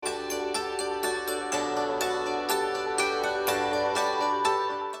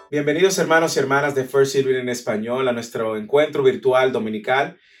Bienvenidos hermanos y hermanas de First Serving en español a nuestro encuentro virtual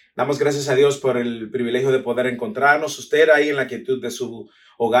dominical. Damos gracias a Dios por el privilegio de poder encontrarnos. Usted ahí en la quietud de su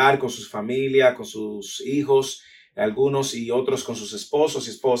hogar, con sus familias, con sus hijos, algunos y otros con sus esposos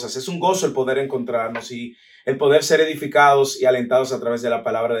y esposas. Es un gozo el poder encontrarnos y el poder ser edificados y alentados a través de la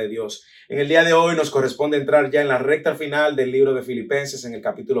palabra de Dios. En el día de hoy nos corresponde entrar ya en la recta final del libro de Filipenses, en el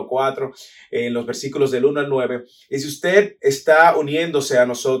capítulo 4, en los versículos del 1 al 9. Y si usted está uniéndose a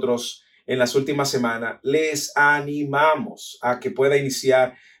nosotros en las últimas semanas, les animamos a que pueda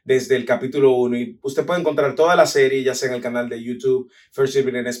iniciar desde el capítulo 1 y usted puede encontrar toda la serie ya sea en el canal de YouTube First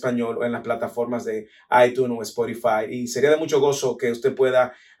Serving en español o en las plataformas de iTunes o Spotify, y sería de mucho gozo que usted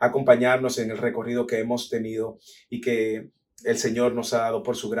pueda acompañarnos en el recorrido que hemos tenido y que el Señor nos ha dado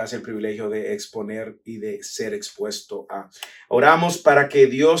por su gracia el privilegio de exponer y de ser expuesto a. Oramos para que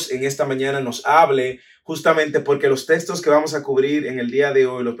Dios en esta mañana nos hable, justamente porque los textos que vamos a cubrir en el día de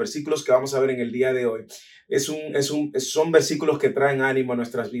hoy, los versículos que vamos a ver en el día de hoy, son versículos que traen ánimo a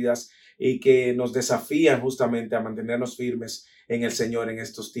nuestras vidas y que nos desafían justamente a mantenernos firmes en el Señor en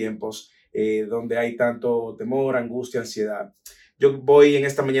estos tiempos donde hay tanto temor, angustia, ansiedad. Yo voy en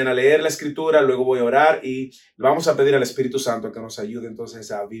esta mañana a leer la escritura, luego voy a orar y vamos a pedir al Espíritu Santo que nos ayude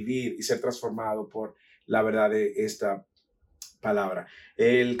entonces a vivir y ser transformado por la verdad de esta palabra.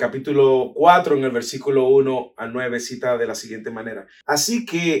 El capítulo 4 en el versículo 1 al 9 cita de la siguiente manera: así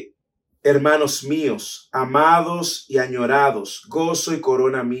que, hermanos míos, amados y añorados, gozo y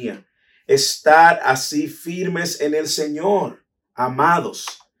corona mía, estar así firmes en el Señor, amados.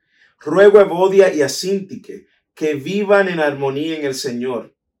 Ruego a Evodia y a Síntique que vivan en armonía en el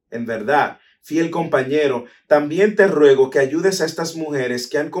Señor. En verdad, fiel compañero, también te ruego que ayudes a estas mujeres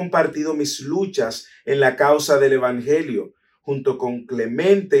que han compartido mis luchas en la causa del Evangelio, junto con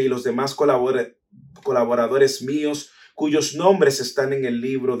Clemente y los demás colaboradores míos, cuyos nombres están en el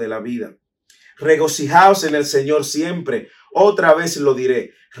libro de la vida. Regocijaos en el Señor siempre. Otra vez lo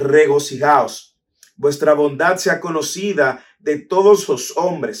diré, regocijaos. Vuestra bondad sea conocida de todos los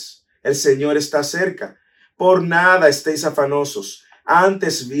hombres. El Señor está cerca. Por nada estéis afanosos,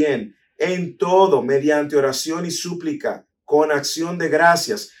 antes bien, en todo, mediante oración y súplica, con acción de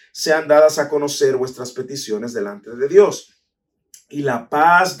gracias, sean dadas a conocer vuestras peticiones delante de Dios. Y la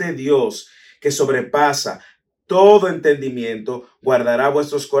paz de Dios, que sobrepasa todo entendimiento, guardará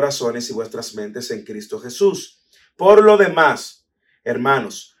vuestros corazones y vuestras mentes en Cristo Jesús. Por lo demás,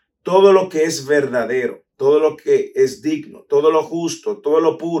 hermanos, todo lo que es verdadero, todo lo que es digno, todo lo justo, todo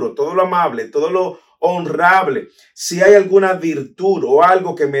lo puro, todo lo amable, todo lo honrable, si hay alguna virtud o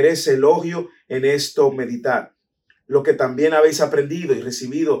algo que merece elogio, en esto meditad. Lo que también habéis aprendido y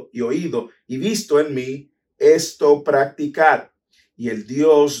recibido y oído y visto en mí, esto practicad, y el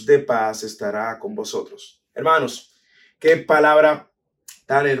Dios de paz estará con vosotros. Hermanos, qué palabra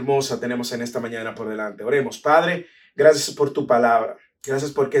tan hermosa tenemos en esta mañana por delante. Oremos. Padre, gracias por tu palabra.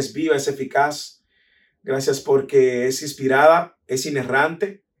 Gracias porque es viva, es eficaz. Gracias porque es inspirada, es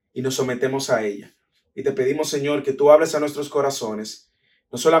inerrante y nos sometemos a ella. Y te pedimos, Señor, que tú hables a nuestros corazones,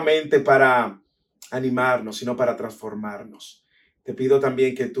 no solamente para animarnos, sino para transformarnos. Te pido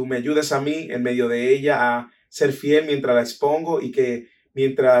también que tú me ayudes a mí en medio de ella a ser fiel mientras la expongo, y que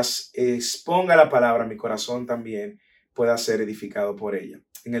mientras exponga la palabra, mi corazón también pueda ser edificado por ella.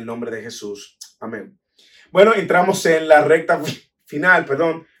 En el nombre de Jesús. Amén. Bueno, entramos en la recta final,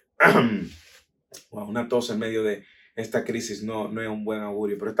 perdón. Una tos en medio de esta crisis no es un buen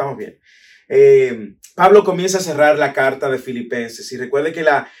augurio, pero estamos bien. Pablo comienza a cerrar la carta de Filipenses, y recuerde que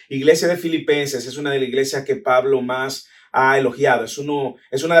la iglesia de Filipenses es una de las iglesias que Pablo más ha elogiado. Es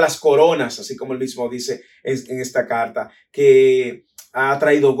una de las coronas, así como él mismo dice en esta carta, que ha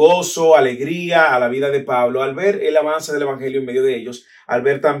traído gozo, alegría a la vida de Pablo al ver el avance del evangelio en medio de ellos, al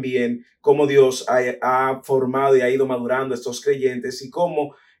ver también cómo Dios ha formado y ha ido madurando a estos creyentes, y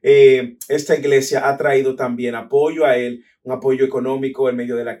cómo esta iglesia ha traído también apoyo a él, un apoyo económico en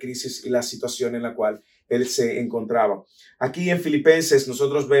medio de la crisis y la situación en la cual él se encontraba. Aquí en Filipenses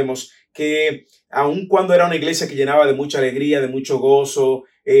nosotros vemos que aun cuando era una iglesia que llenaba de mucha alegría, de mucho gozo,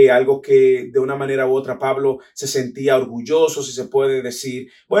 algo que de una manera u otra Pablo se sentía orgulloso, si se puede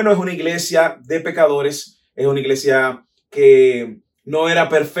decir. Bueno, es una iglesia de pecadores, es una iglesia que no era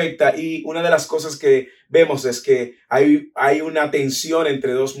perfecta, y una de las cosas que vemos es que hay una tensión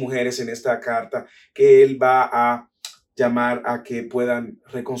entre dos mujeres en esta carta que él va a llamar a que puedan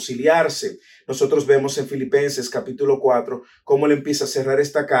reconciliarse. Nosotros vemos en Filipenses capítulo 4 cómo él empieza a cerrar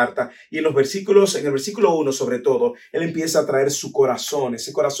esta carta, y en el versículo 1 sobre todo, él empieza a traer su corazón,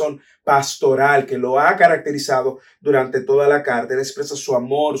 ese corazón pastoral que lo ha caracterizado durante toda la carta. Él expresa su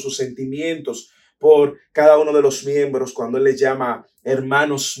amor, sus sentimientos por cada uno de los miembros cuando Él les llama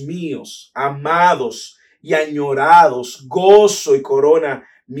hermanos míos, amados y añorados, gozo y corona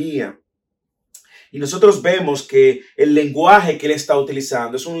mía. Y nosotros vemos que el lenguaje que Él está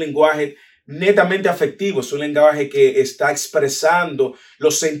utilizando es un lenguaje netamente afectivo, es un lenguaje que está expresando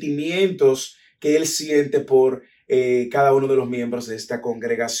los sentimientos que Él siente por cada uno de los miembros de esta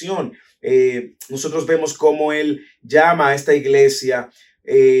congregación. Nosotros vemos cómo Él llama a esta iglesia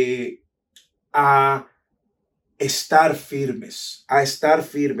a estar firmes, a estar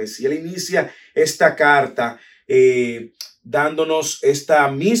firmes. Y Él inicia esta carta dándonos esta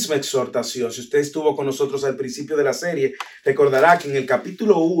misma exhortación. Si usted estuvo con nosotros al principio de la serie, recordará que en el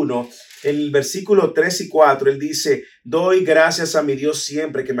capítulo 1, en el versículo 3 y 4, Él dice: doy gracias a mi Dios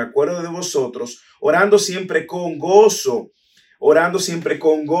siempre que me acuerdo de vosotros, orando siempre con gozo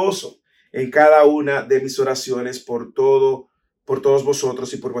en cada una de mis oraciones por todos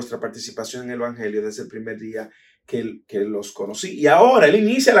vosotros y por vuestra participación en el Evangelio desde el primer día que los conocí. Y ahora Él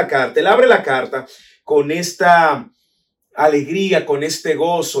inicia la carta, Él abre la carta con esta alegría, con este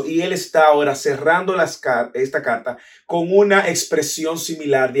gozo, y Él está ahora cerrando esta carta con una expresión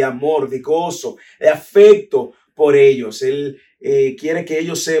similar de amor, de gozo, de afecto por ellos. Él quiere que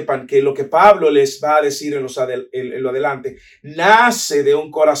ellos sepan que lo que Pablo les va a decir en lo adelante nace de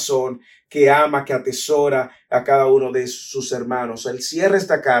un corazón que ama, que atesora a cada uno de sus hermanos. Él cierra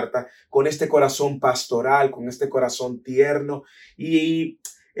esta carta con este corazón pastoral, con este corazón tierno, y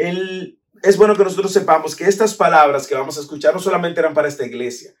es bueno que nosotros sepamos que estas palabras que vamos a escuchar no solamente eran para esta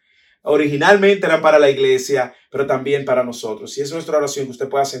iglesia. Originalmente eran para la iglesia, pero también para nosotros. Y es nuestra oración que usted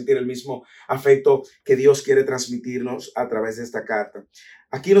pueda sentir el mismo afecto que Dios quiere transmitirnos a través de esta carta.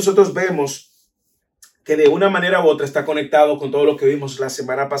 Aquí nosotros vemos que de una manera u otra está conectado con todo lo que vimos la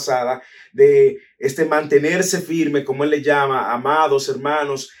semana pasada, de este mantenerse firme, como Él le llama, amados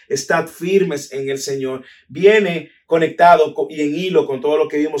hermanos, estad firmes en el Señor. Viene conectado y en hilo con todo lo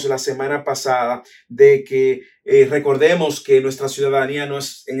que vimos la semana pasada, de que recordemos que nuestra ciudadanía no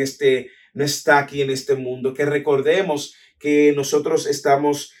está aquí en este mundo, que recordemos que nosotros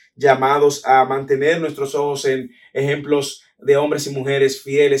estamos llamados a mantener nuestros ojos en ejemplos de hombres y mujeres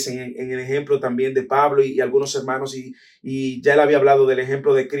fieles, en el ejemplo también de Pablo y algunos hermanos, y ya él había hablado del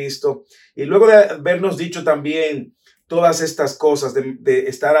ejemplo de Cristo. Y luego de habernos dicho también todas estas cosas, de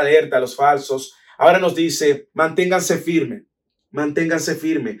estar alerta a los falsos, ahora nos dice: manténganse firme, manténganse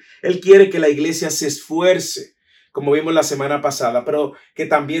firme. Él quiere que la iglesia se esfuerce, como vimos la semana pasada, pero que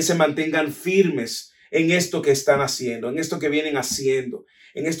también se mantengan firmes en esto que están haciendo, en esto que vienen haciendo,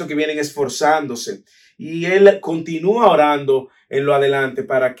 en esto que vienen esforzándose. Y Él continúa orando en lo adelante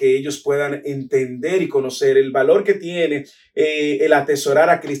para que ellos puedan entender y conocer el valor que tiene el atesorar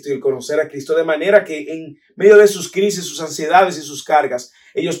a Cristo y el conocer a Cristo, de manera que en medio de sus crisis, sus ansiedades y sus cargas,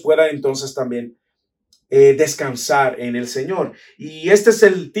 ellos puedan entonces también descansar en el Señor. Y este es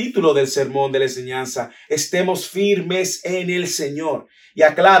el título del sermón, de la enseñanza: estemos firmes en el Señor. Y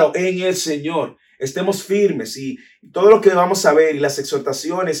aclaro, en el Señor. Estemos firmes, y todo lo que vamos a ver y las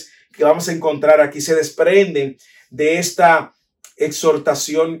exhortaciones que vamos a encontrar aquí se desprenden de esta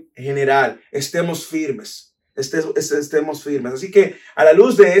exhortación general. Estemos firmes, estemos firmes. Así que a la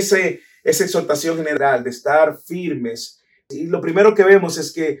luz de esa exhortación general de estar firmes, y lo primero que vemos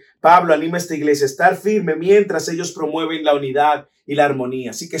es que Pablo anima a esta iglesia a estar firme mientras ellos promueven la unidad y la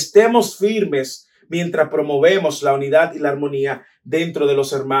armonía. Así que estemos firmes mientras promovemos la unidad y la armonía dentro de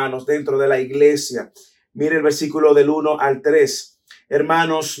los hermanos, dentro de la iglesia. Mire el versículo del 1 al 3.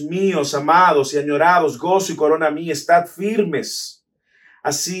 Hermanos míos, amados y añorados, gozo y corona mía, estad firmes.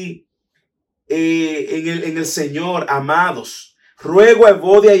 Así en el Señor, amados. Ruego a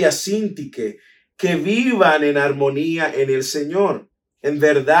Evodia y a Síntique que vivan en armonía en el Señor. En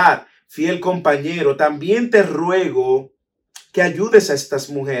verdad, fiel compañero, también te ruego que ayudes a estas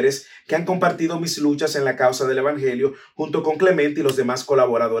mujeres que han compartido mis luchas en la causa del Evangelio, junto con Clemente y los demás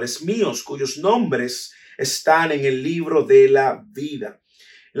colaboradores míos, cuyos nombres están en el libro de la vida.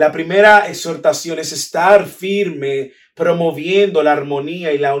 La primera exhortación es estar firme, promoviendo la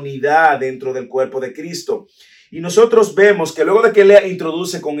armonía y la unidad dentro del cuerpo de Cristo. Y nosotros vemos que luego de que él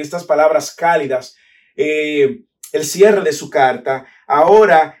introduce con estas palabras cálidas el cierre de su carta,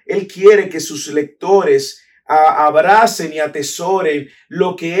 ahora él quiere que sus lectores abracen y atesoren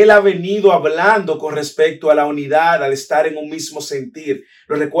lo que él ha venido hablando con respecto a la unidad, al estar en un mismo sentir.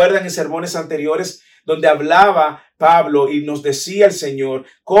 ¿Lo recuerdan en sermones anteriores donde hablaba Pablo y nos decía el Señor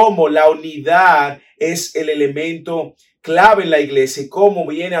cómo la unidad es el elemento clave en la iglesia y cómo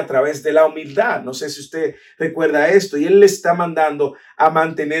viene a través de la humildad? No sé si usted recuerda esto, y él le está mandando a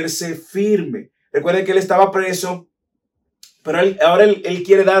mantenerse firme. Recuerden que él estaba preso Pero ahora él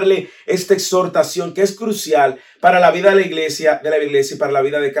quiere darle esta exhortación que es crucial para la vida de la iglesia y para la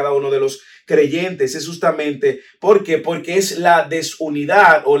vida de cada uno de los creyentes. Es justamente, ¿por qué? Porque es la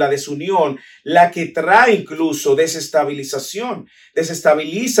desunidad o la desunión la que trae incluso desestabilización,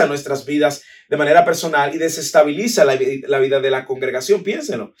 desestabiliza nuestras vidas de manera personal y desestabiliza la vida de la congregación.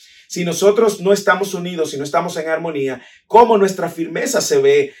 Piénsenlo. Si nosotros no estamos unidos, si no estamos en armonía, ¿cómo nuestra firmeza se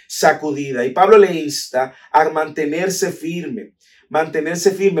ve sacudida? Y Pablo le insta a mantenerse firme.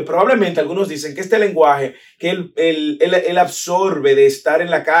 Mantenerse firme. Probablemente algunos dicen que este lenguaje que él absorbe de estar en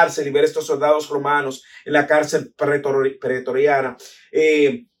la cárcel y ver estos soldados romanos en la cárcel pretoriana,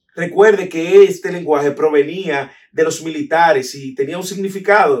 recuerde que este lenguaje provenía de los militares y tenía un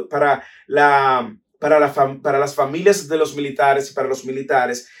significado para las familias de los militares y para los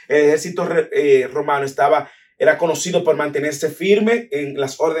militares. El ejército romano era conocido por mantenerse firme en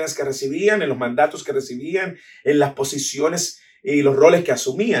las órdenes que recibían, en los mandatos que recibían, en las posiciones y los roles que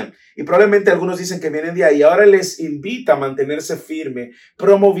asumían. Y probablemente algunos dicen que vienen de ahí. Ahora les invita a mantenerse firme,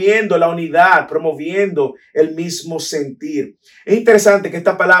 promoviendo la unidad, promoviendo el mismo sentir. Es interesante que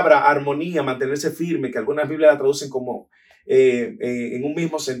esta palabra armonía, mantenerse firme, que algunas Biblias la traducen como en un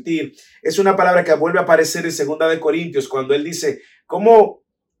mismo sentir, es una palabra que vuelve a aparecer en 2 de Corintios cuando él dice,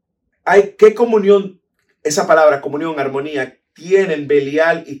 ¿qué comunión, esa palabra comunión, armonía, tienen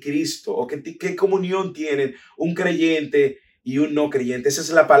Belial y Cristo? ¿O qué comunión tienen un creyente y un no creyente? Esa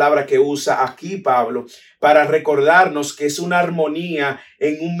es la palabra que usa aquí Pablo para recordarnos que es una armonía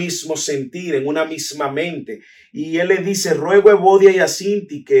en un mismo sentir, en una misma mente. Y él le dice, ruego a Evodia y a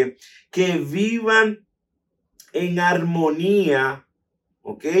Sintique que vivan en armonía,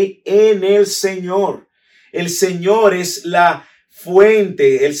 ¿ok? En el Señor. El Señor es la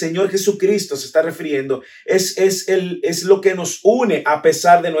fuente, el Señor Jesucristo se está refiriendo, es lo que nos une a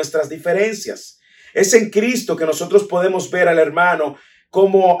pesar de nuestras diferencias. Es en Cristo que nosotros podemos ver al hermano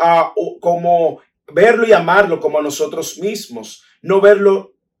como verlo y amarlo como a nosotros mismos, no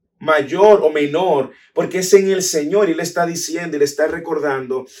verlo mayor o menor, porque es en el Señor y le está diciendo y le está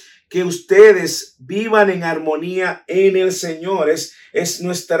recordando que ustedes vivan en armonía en el Señor. Es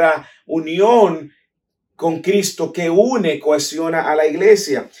nuestra unión con Cristo que une, cohesiona a la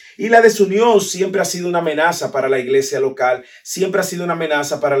iglesia. Y la desunión siempre ha sido una amenaza para la iglesia local, siempre ha sido una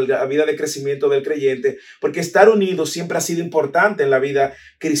amenaza para la vida de crecimiento del creyente, porque estar unidos siempre ha sido importante en la vida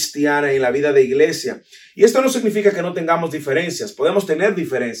cristiana y en la vida de iglesia. Y esto no significa que no tengamos diferencias, podemos tener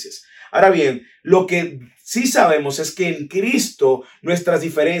diferencias. Ahora bien, lo que sí sabemos es que en Cristo nuestras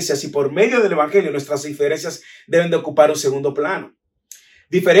diferencias y por medio del Evangelio nuestras diferencias deben de ocupar un segundo plano.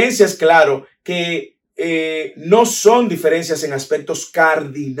 Diferencias, claro, que no son diferencias en aspectos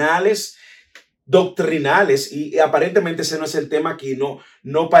cardinales, doctrinales, y aparentemente ese no es el tema aquí.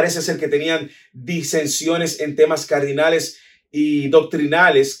 No parece ser que tenían disensiones en temas cardinales y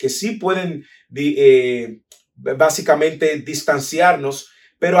doctrinales que sí pueden básicamente distanciarnos,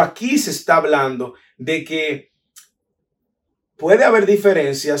 pero aquí se está hablando de que puede haber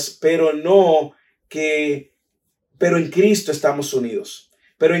diferencias, pero en Cristo estamos unidos.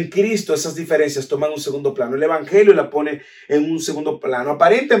 Pero en Cristo esas diferencias toman un segundo plano. El Evangelio la pone en un segundo plano.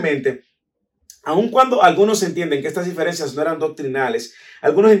 Aparentemente, aun cuando algunos entienden que estas diferencias no eran doctrinales,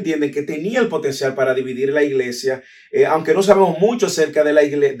 algunos entienden que tenía el potencial para dividir la iglesia, aunque no sabemos mucho acerca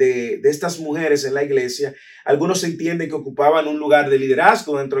de estas mujeres en la iglesia. Algunos entienden que ocupaban un lugar de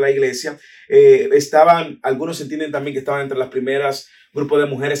liderazgo dentro de la iglesia. Algunos entienden también que estaban entre las primeras grupos de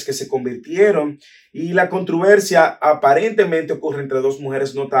mujeres que se convirtieron. Y la controversia aparentemente ocurre entre dos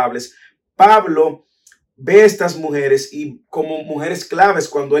mujeres notables. Pablo ve a estas mujeres y como mujeres claves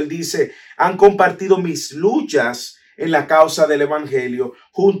cuando él dice, han compartido mis luchas en la causa del evangelio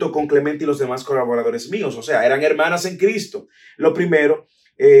junto con Clemente y los demás colaboradores míos. O sea, eran hermanas en Cristo. Lo primero,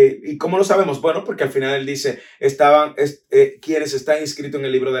 ¿y cómo lo sabemos? Bueno, porque al final él dice, estaban quienes están inscritos en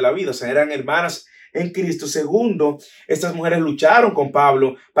el libro de la vida. O sea, eran hermanas en Cristo. Segundo, estas mujeres lucharon con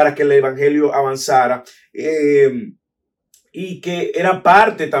Pablo para que el evangelio avanzara. Y que era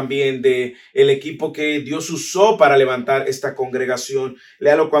parte también de el equipo que Dios usó para levantar esta congregación.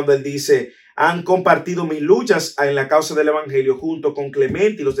 Léalo cuando él dice, han compartido mis luchas en la causa del evangelio junto con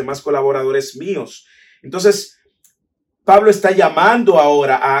Clemente y los demás colaboradores míos. Entonces, Pablo está llamando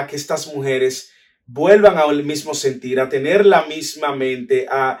ahora a que estas mujeres vuelvan al mismo sentir, a tener la misma mente,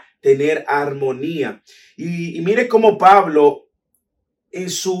 a tener armonía. Y mire cómo Pablo en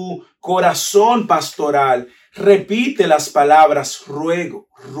su corazón pastoral repite las palabras ruego,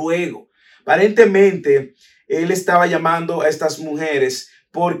 ruego. Aparentemente, él estaba llamando a estas mujeres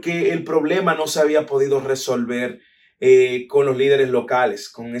porque el problema no se había podido resolver con los líderes locales,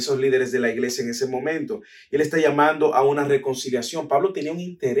 con esos líderes de la iglesia en ese momento. Él está llamando a una reconciliación. Pablo tenía un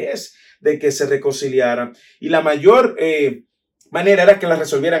interés de que se reconciliaran y la mayor manera era que la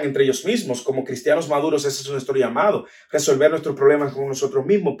resolvieran entre ellos mismos. Como cristianos maduros, ese es nuestro llamado, resolver nuestros problemas con nosotros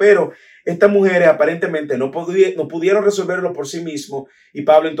mismos. Pero estas mujeres aparentemente no pudieron resolverlo por sí mismos y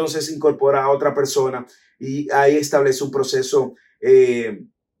Pablo entonces incorpora a otra persona y ahí establece un proceso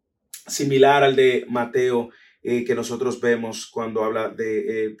similar al de Mateo, que nosotros vemos cuando habla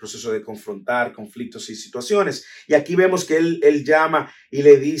del proceso de confrontar conflictos y situaciones. Y aquí vemos que él llama y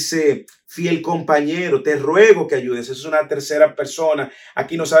le dice, fiel compañero, te ruego que ayudes. Esa es una tercera persona.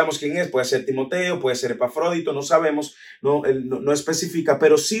 Aquí no sabemos quién es. Puede ser Timoteo, puede ser Epafrodito, no sabemos, no especifica,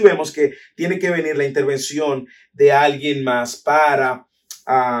 pero sí vemos que tiene que venir la intervención de alguien más para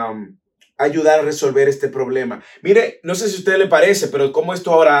ayudar a resolver este problema. Mire, no sé si a usted le parece, pero cómo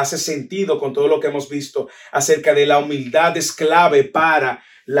esto ahora hace sentido con todo lo que hemos visto acerca de la humildad es clave para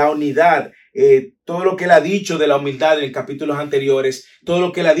la unidad. Todo lo que él ha dicho de la humildad en capítulos anteriores, todo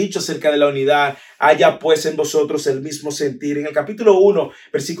lo que él ha dicho acerca de la unidad, haya pues en vosotros el mismo sentir. En el capítulo 1,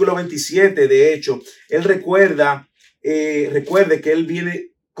 versículo 27, de hecho, él recuerde que él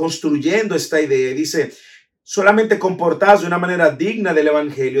viene construyendo esta idea y dice, solamente comportaos de una manera digna del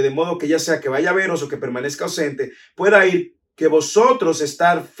evangelio, de modo que ya sea que vaya a veros o que permanezca ausente, pueda ir que vosotros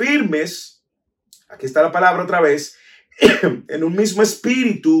estar firmes, aquí está la palabra otra vez, en un mismo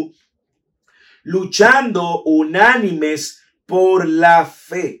espíritu, luchando unánimes por la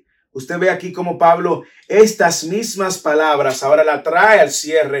fe. Usted ve aquí como Pablo estas mismas palabras ahora la trae al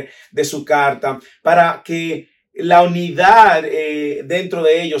cierre de su carta para que la unidad dentro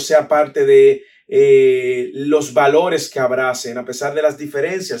de ellos sea parte de los valores que abracen a pesar de las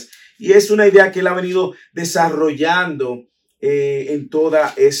diferencias. Y es una idea que él ha venido desarrollando en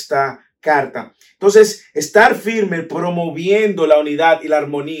toda esta carta. Entonces, estar firme promoviendo la unidad y la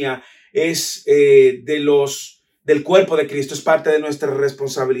armonía es del cuerpo de Cristo, es parte de nuestra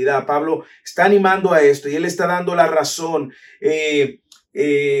responsabilidad. Pablo está animando a esto y él está dando la razón.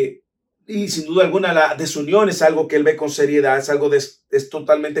 Y sin duda alguna la desunión es algo que él ve con seriedad, es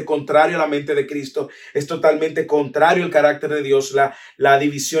totalmente contrario a la mente de Cristo, es totalmente contrario al carácter de Dios, la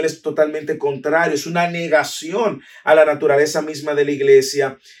división es totalmente contrario, es una negación a la naturaleza misma de la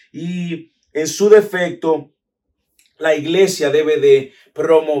iglesia y en su defecto la iglesia debe de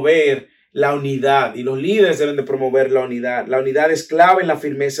promover la unidad y los líderes deben de promover la unidad. La unidad es clave en la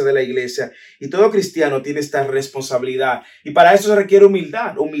firmeza de la iglesia y todo cristiano tiene esta responsabilidad y para eso se requiere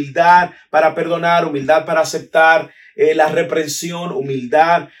humildad, humildad para perdonar, humildad para aceptar la reprensión,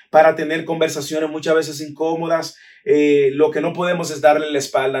 humildad para tener conversaciones muchas veces incómodas. Lo que no podemos es darle la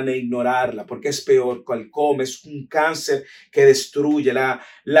espalda ni ignorarla porque es peor que el Gómez, es un cáncer que destruye.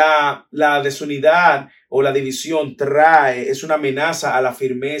 La desunidad o la división es una amenaza a la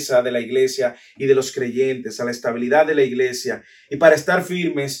firmeza de la iglesia y de los creyentes, a la estabilidad de la iglesia. Y para estar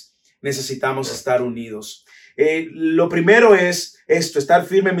firmes necesitamos estar unidos. Lo primero es esto, estar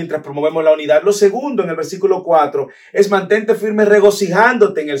firme mientras promovemos la unidad. Lo segundo, en el versículo 4, es mantente firme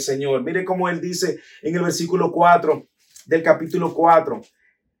regocijándote en el Señor. Mire cómo él dice en el versículo 4 del capítulo 4.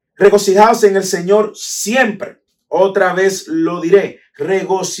 Regocijaos en el Señor siempre. Otra vez lo diré,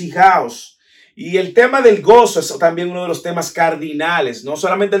 regocijaos. Y el tema del gozo es también uno de los temas cardinales, no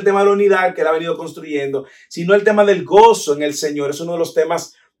solamente el tema de la unidad que él ha venido construyendo, sino el tema del gozo en el Señor. Es uno de los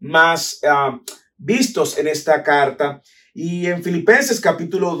temas más vistos en esta carta. Y en Filipenses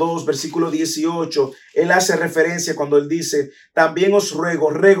capítulo 2, versículo 18, él hace referencia cuando él dice, también os ruego,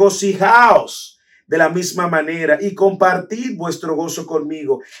 regocijaos de la misma manera y compartid vuestro gozo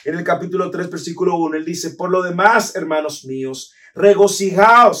conmigo. En el capítulo 3, versículo 1, él dice, por lo demás, hermanos míos,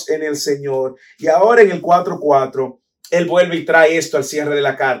 regocijaos en el Señor. Y ahora en el 4:4, él vuelve y trae esto al cierre de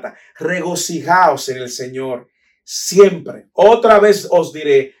la carta. Regocijaos en el Señor siempre. Otra vez os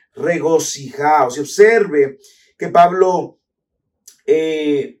diré, regocijaos. Y observe que Pablo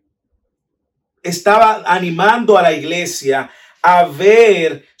estaba animando a la iglesia a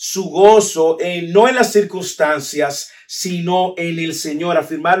ver su gozo no en las circunstancias, sino en el Señor,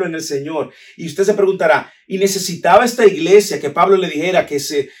 afirmarlo en el Señor. Y usted se preguntará, ¿y necesitaba esta iglesia que Pablo le dijera que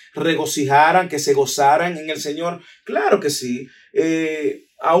se regocijaran, que se gozaran en el Señor? Claro que sí.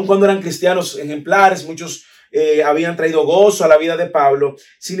 Aun cuando eran cristianos ejemplares, muchos habían traído gozo a la vida de Pablo.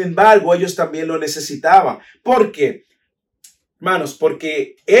 Sin embargo, ellos también lo necesitaban. ¿Por qué? Hermanos,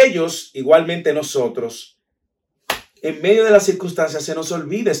 porque ellos, igualmente nosotros, en medio de las circunstancias se nos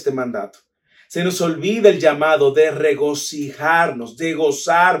olvida este mandato. Se nos olvida el llamado de regocijarnos, de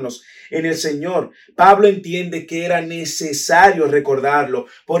gozarnos en el Señor. Pablo entiende que era necesario recordarlo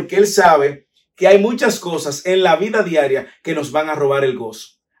porque él sabe que hay muchas cosas en la vida diaria que nos van a robar el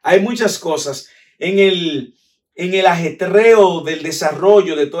gozo. Hay muchas cosas en el ajetreo del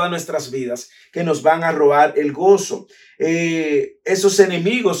desarrollo de todas nuestras vidas que nos van a robar el gozo. Esos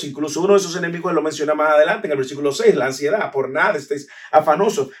enemigos, incluso uno de esos enemigos lo menciona más adelante en el versículo 6, la ansiedad, por nada estéis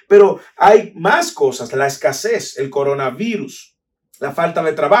afanosos. Pero hay más cosas, la escasez, el coronavirus, la falta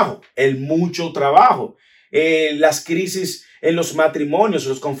de trabajo, el mucho trabajo, las crisis en los matrimonios,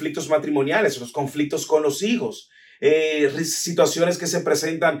 los conflictos matrimoniales, los conflictos con los hijos, situaciones que se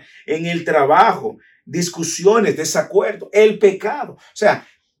presentan en el trabajo, discusiones, desacuerdos, el pecado. O sea,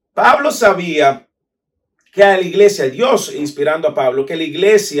 Pablo sabía que a la iglesia, Dios inspirando a Pablo, que la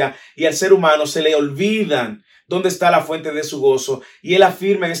iglesia y al ser humano se le olvidan dónde está la fuente de su gozo. Y él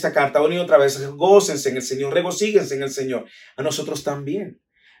afirma en esta carta una y otra vez, gócense en el Señor, regocíguense en el Señor. A nosotros también.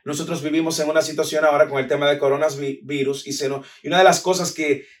 Nosotros vivimos en una situación ahora con el tema de coronavirus y una de las cosas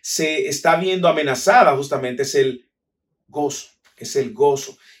que se está viendo amenazada justamente es el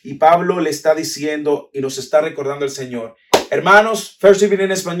gozo, Y Pablo le está diciendo y nos está recordando el Señor. Hermanos, first viene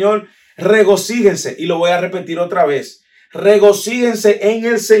en español, regocíjense. Y lo voy a repetir otra vez. Regocíjense en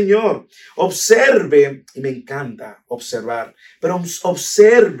el Señor. Observe, y me encanta observar, pero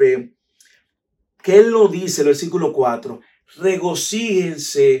observe que él lo dice, el versículo 4.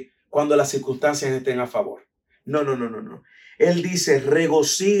 Regocíjense cuando las circunstancias estén a favor. No. Él dice,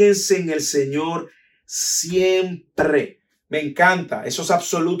 regocíjense en el Señor siempre. Me encanta esos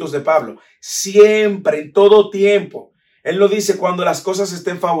absolutos de Pablo. Siempre, en todo tiempo. Él no dice cuando las cosas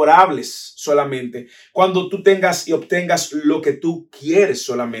estén favorables solamente. Cuando tú tengas y obtengas lo que tú quieres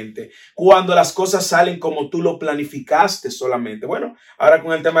solamente. Cuando las cosas salen como tú lo planificaste solamente. Bueno, ahora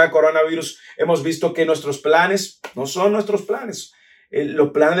con el tema de coronavirus hemos visto que nuestros planes no son nuestros planes. Los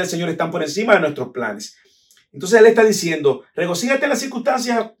planes del Señor están por encima de nuestros planes. Entonces Él está diciendo, regocíjate en las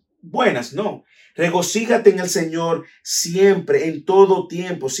circunstancias buenas. No, regocíjate en el Señor siempre, en todo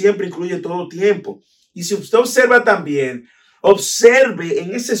tiempo. Siempre incluye todo tiempo. Y si usted observa también, observe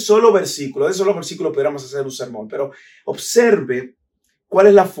en ese solo versículo, de solo versículo podríamos hacer un sermón, pero observe cuál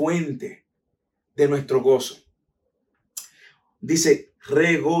es la fuente de nuestro gozo. Dice,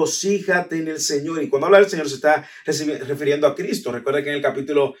 regocíjate en el Señor. Y cuando habla del Señor se está refiriendo a Cristo. Recuerda que en el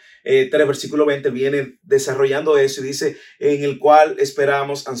capítulo 3, versículo 20 viene desarrollando eso y dice, en el cual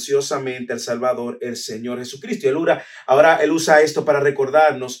esperamos ansiosamente al Salvador, el Señor Jesucristo. Y ahora él usa esto para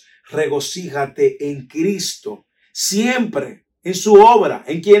recordarnos, regocíjate en Cristo, siempre en su obra,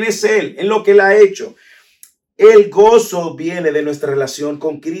 en quién es Él, en lo que Él ha hecho. El gozo viene de nuestra relación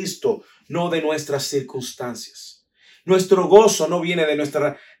con Cristo, no de nuestras circunstancias. Nuestro gozo no viene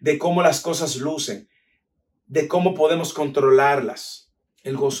de cómo las cosas lucen, de cómo podemos controlarlas.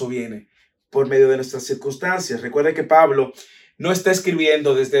 El gozo viene por medio de nuestras circunstancias. Recuerde que Pablo no está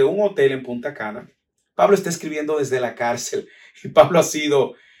escribiendo desde un hotel en Punta Cana. Pablo está escribiendo desde la cárcel. Y Pablo ha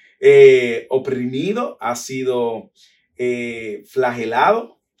sido oprimido, ha sido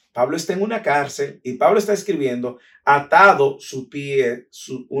flagelado. Pablo está en una cárcel y Pablo está escribiendo atado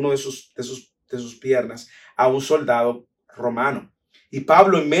uno de sus piernas a un soldado romano. Y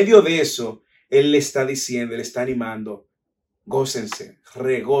Pablo en medio de eso, él le está diciendo, le está animando, gócense,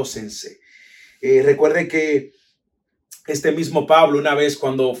 regócense. Recuerde que este mismo Pablo una vez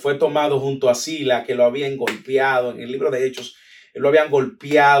cuando fue tomado junto a Sila, que lo habían golpeado, en el libro de Hechos, lo habían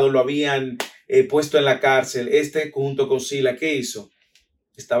golpeado, lo habían puesto en la cárcel. Junto con Sila, ¿qué hizo?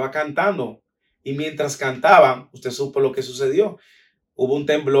 Estaba cantando. Y mientras cantaban, usted supo lo que sucedió. Hubo un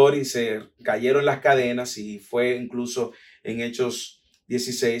temblor y se cayeron las cadenas y fue incluso en Hechos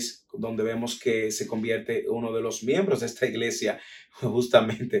 16, donde vemos que se convierte uno de los miembros de esta iglesia,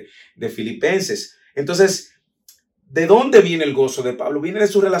 justamente de Filipenses. Entonces, ¿de dónde viene el gozo de Pablo? Viene de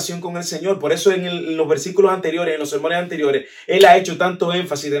su relación con el Señor. Por eso en los versículos anteriores, en los sermones anteriores, él ha hecho tanto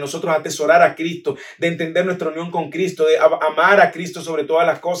énfasis de nosotros atesorar a Cristo, de entender nuestra unión con Cristo, de amar a Cristo sobre todas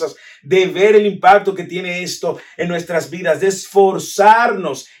las cosas, de ver el impacto que tiene esto en nuestras vidas, de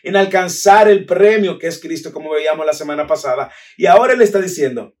esforzarnos en alcanzar el premio que es Cristo, como veíamos la semana pasada. Y ahora él está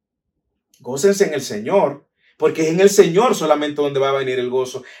diciendo, gócense en el Señor, porque es en el Señor solamente donde va a venir el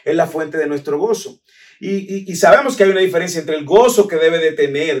gozo. Es la fuente de nuestro gozo. Y sabemos que hay una diferencia entre el gozo que debe de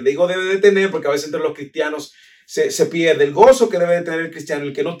tener. Digo debe de tener porque a veces entre los cristianos se pierde. El gozo que debe de tener el cristiano,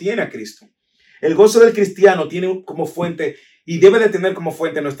 el que no tiene a Cristo. El gozo del cristiano tiene como fuente y debe de tener como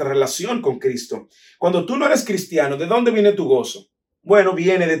fuente nuestra relación con Cristo. Cuando tú no eres cristiano, ¿de dónde viene tu gozo? Bueno,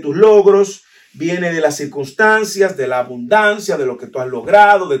 viene de tus logros, viene de las circunstancias, de la abundancia, de lo que tú has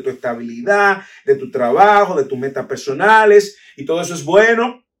logrado, de tu estabilidad, de tu trabajo, de tus metas personales. Y todo eso es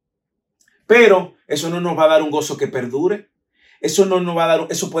bueno, pero eso no nos va a dar un gozo que perdure. Eso no va a dar,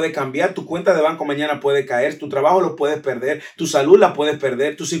 eso puede cambiar. Tu cuenta de banco mañana puede caer, tu trabajo lo puedes perder, tu salud la puedes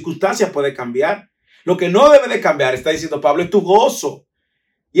perder, tus circunstancias pueden cambiar. Lo que no debe de cambiar, está diciendo Pablo, es tu gozo.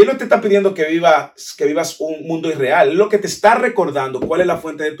 Y él no te está pidiendo que vivas un mundo irreal. Es lo que te está recordando cuál es la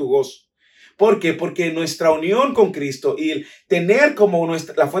fuente de tu gozo. ¿Por qué? Porque nuestra unión con Cristo y el tener como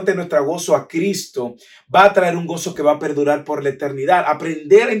la fuente de nuestro gozo a Cristo va a traer un gozo que va a perdurar por la eternidad.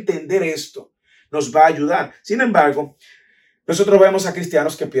 Aprender a entender esto nos va a ayudar. Sin embargo, nosotros vemos a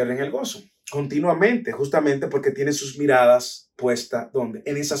cristianos que pierden el gozo continuamente, justamente porque tienen sus miradas puestas, ¿dónde?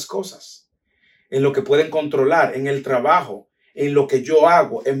 En esas cosas, en lo que pueden controlar, en el trabajo, en lo que yo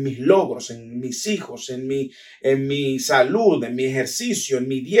hago, en mis logros, en mis hijos, en mi salud, en mi ejercicio, en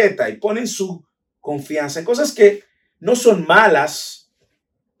mi dieta, y ponen su confianza en cosas que no son malas,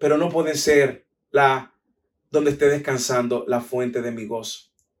 pero no pueden ser donde esté descansando la fuente de mi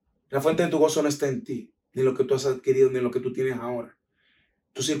gozo. La fuente de tu gozo no está en ti, ni en lo que tú has adquirido, ni en lo que tú tienes ahora.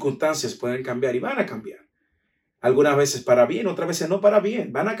 Tus circunstancias pueden cambiar y van a cambiar. Algunas veces para bien, otras veces no para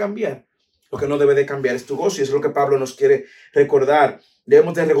bien, van a cambiar. Lo que no debe de cambiar es tu gozo, y es lo que Pablo nos quiere recordar.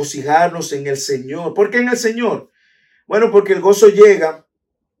 Debemos de regocijarnos en el Señor. ¿Por qué en el Señor? Bueno, porque el gozo llega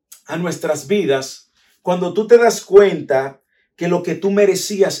a nuestras vidas cuando tú te das cuenta que lo que tú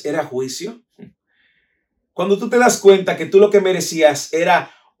merecías era juicio. Cuando tú te das cuenta que tú lo que merecías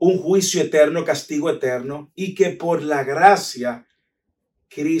era un juicio eterno, castigo eterno, y que por la gracia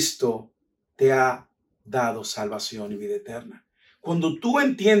Cristo te ha dado salvación y vida eterna. Cuando tú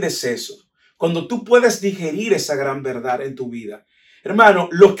entiendes eso, cuando tú puedes digerir esa gran verdad en tu vida, hermano,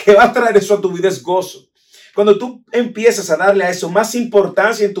 lo que va a traer eso a tu vida es gozo. Cuando tú empiezas a darle a eso más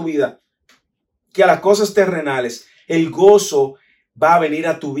importancia en tu vida que a las cosas terrenales, el gozo va a venir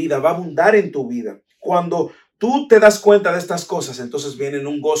a tu vida, va a abundar en tu vida. Cuando tú te das cuenta de estas cosas, entonces viene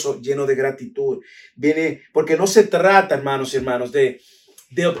un gozo lleno de gratitud. Viene, porque no se trata, hermanos y hermanos, de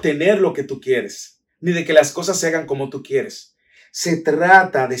obtener lo que tú quieres, ni de que las cosas se hagan como tú quieres. Se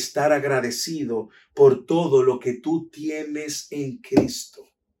trata de estar agradecido por todo lo que tú tienes en Cristo.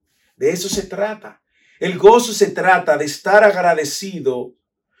 De eso se trata. El gozo se trata de estar agradecido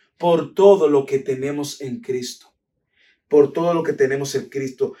por todo lo que tenemos en Cristo. Por todo lo que tenemos en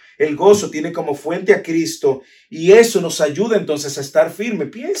Cristo. El gozo tiene como fuente a Cristo y eso nos ayuda entonces a estar firme.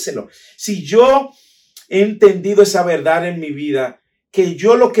 Piénselo. Si yo he entendido esa verdad en mi vida, que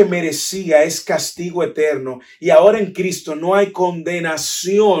yo lo que merecía es castigo eterno y ahora en Cristo no hay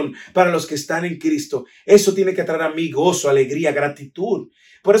condenación para los que están en Cristo. Eso tiene que traer a mí gozo, alegría, gratitud.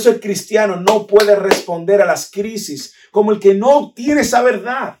 Por eso el cristiano no puede responder a las crisis como el que no tiene esa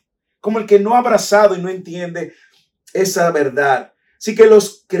verdad, como el que no ha abrazado y no entiende esa verdad. Así que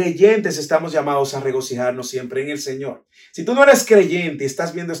los creyentes estamos llamados a regocijarnos siempre en el Señor. Si tú no eres creyente y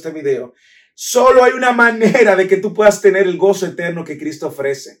estás viendo este video, solo hay una manera de que tú puedas tener el gozo eterno que Cristo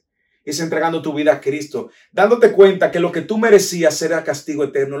ofrece. Es entregando tu vida a Cristo, dándote cuenta que lo que tú merecías era castigo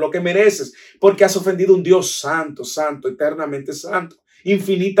eterno, lo que mereces, porque has ofendido a un Dios santo, santo, eternamente santo,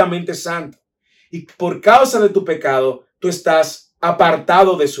 infinitamente santo. Y por causa de tu pecado, tú estás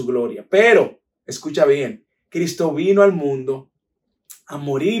apartado de su gloria. Pero, escucha bien, Cristo vino al mundo a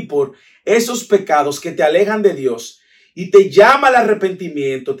morir por esos pecados que te alejan de Dios. Y te llama al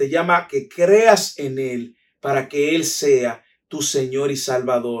arrepentimiento, te llama a que creas en Él para que Él sea tu Señor y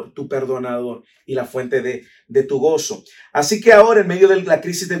Salvador, tu perdonador y la fuente de tu gozo. Así que ahora en medio de la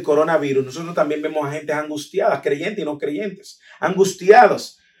crisis del coronavirus, nosotros también vemos a gente angustiada, creyentes y no creyentes,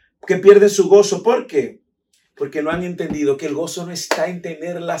 angustiados, que pierden su gozo. ¿Por qué? Porque no han entendido que el gozo no está en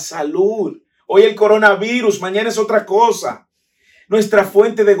tener la salud. Hoy el coronavirus, mañana es otra cosa. Nuestra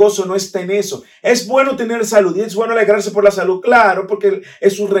fuente de gozo no está en eso. Es bueno tener salud y es bueno alegrarse por la salud, claro, porque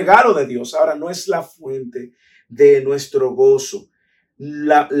es un regalo de Dios. Ahora, no es la fuente de nuestro gozo.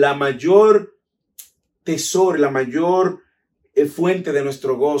 La mayor tesoro, la mayor fuente de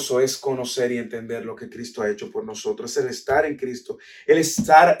nuestro gozo es conocer y entender lo que Cristo ha hecho por nosotros. Es el estar en Cristo, el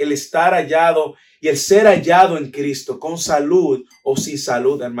estar hallado y el ser hallado en Cristo con salud o sin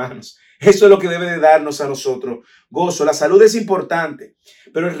salud, hermanos. Eso es lo que debe de darnos a nosotros gozo. La salud es importante,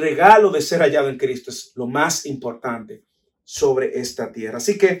 pero el regalo de ser hallado en Cristo es lo más importante sobre esta tierra.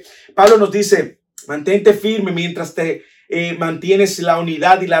 Así que Pablo nos dice, mantente firme mientras te mantienes la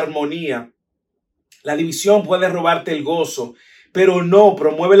unidad y la armonía. La división puede robarte el gozo, pero no,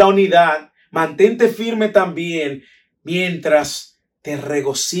 promueve la unidad. Mantente firme también mientras te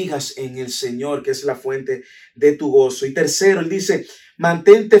regocijas en el Señor, que es la fuente de tu gozo. Y tercero, él dice,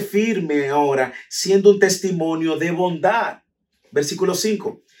 mantente firme ahora, siendo un testimonio de bondad. Versículo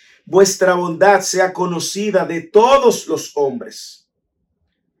 5. Vuestra bondad sea conocida de todos los hombres.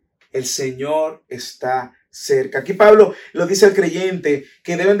 El Señor está cerca. Aquí Pablo lo dice al creyente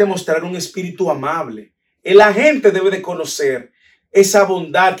que deben demostrar un espíritu amable. El agente debe de conocer esa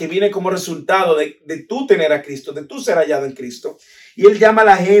bondad que viene como resultado de tú tener a Cristo, de tú ser hallado en Cristo. Y él llama a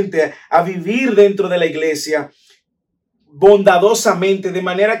la gente a vivir dentro de la iglesia bondadosamente, de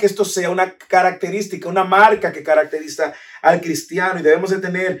manera que esto sea una característica, una marca que caracteriza al cristiano. Y debemos de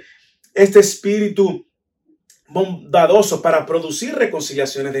tener este espíritu bondadoso para producir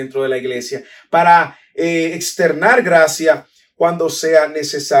reconciliaciones dentro de la iglesia, para externar gracia cuando sea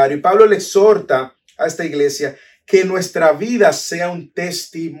necesario. Y Pablo le exhorta a esta iglesia que nuestra vida sea un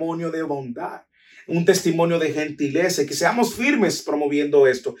testimonio de bondad, un testimonio de gentileza, y que seamos firmes promoviendo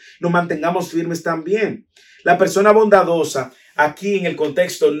esto, nos mantengamos firmes también. La persona bondadosa aquí en el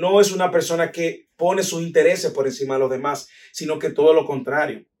contexto no es una persona que pone sus intereses por encima de los demás, sino que todo lo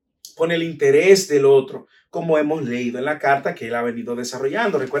contrario, pone el interés del otro, como hemos leído en la carta que él ha venido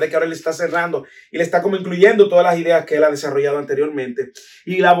desarrollando. Recuerde que ahora él está cerrando y le está como incluyendo todas las ideas que él ha desarrollado anteriormente.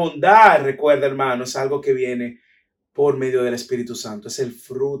 Y la bondad, recuerda, hermano, es algo que viene por medio del Espíritu Santo. Es el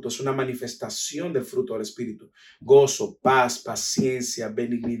fruto, es una manifestación del fruto del Espíritu. Gozo, paz, paciencia,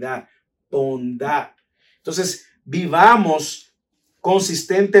 benignidad, bondad. Entonces, vivamos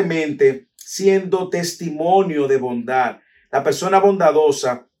consistentemente siendo testimonio de bondad. La persona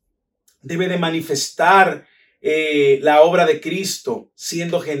bondadosa debe de manifestar la obra de Cristo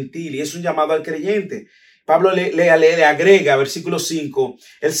siendo gentil, y es un llamado al creyente. Pablo le agrega, versículo 5,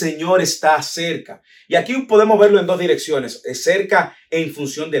 el Señor está cerca. Y aquí podemos verlo en dos direcciones. Es cerca en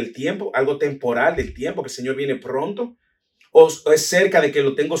función del tiempo, algo temporal del tiempo, que el Señor viene pronto. O es cerca de que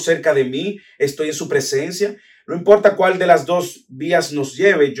lo tengo cerca de mí, estoy en su presencia. No importa cuál de las dos vías nos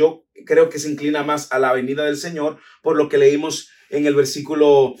lleve, yo creo que se inclina más a la venida del Señor, por lo que leímos en el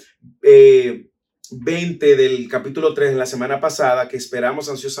versículo 20 del capítulo 3 de la semana pasada, que esperamos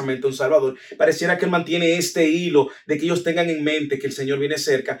ansiosamente un Salvador. Pareciera que él mantiene este hilo de que ellos tengan en mente que el Señor viene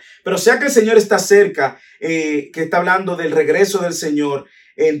cerca. Pero sea que el Señor está cerca, que está hablando del regreso del Señor,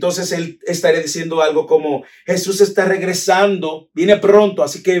 entonces él estaría diciendo algo como: Jesús está regresando, viene pronto,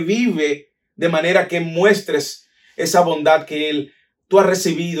 así que vive de manera que muestres esa bondad que tú has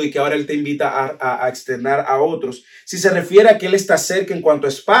recibido y que ahora él te invita a externar a otros. Si se refiere a que él está cerca en cuanto a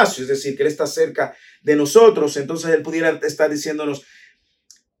espacio, es decir, que él está cerca de nosotros, entonces él pudiera estar diciéndonos: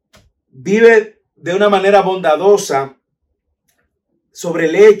 vive de una manera bondadosa sobre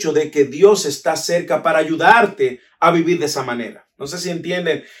el hecho de que Dios está cerca para ayudarte a vivir de esa manera. No sé si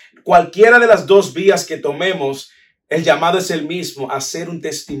entienden. Cualquiera de las dos vías que tomemos, el llamado es el mismo: hacer un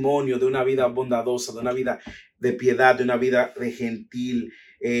testimonio de una vida bondadosa, de una vida de piedad, de una vida de gentil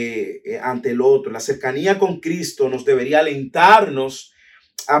ante el otro. La cercanía con Cristo nos debería alentarnos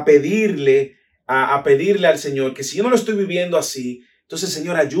a pedirle al Señor que si yo no lo estoy viviendo así, entonces,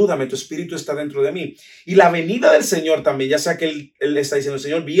 Señor, ayúdame, tu espíritu está dentro de mí. Y la venida del Señor también, ya sea que él está diciendo: el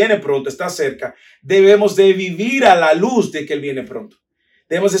Señor viene pronto, está cerca, debemos de vivir a la luz de que Él viene pronto.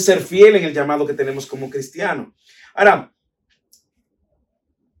 Debemos de ser fieles en el llamado que tenemos como cristianos. Ahora,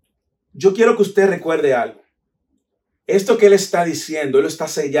 yo quiero que usted recuerde algo. Esto que Él está diciendo, Él lo está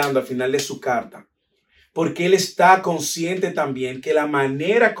sellando al final de su carta, porque Él está consciente también que la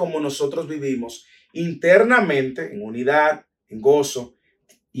manera como nosotros vivimos internamente, en unidad, en gozo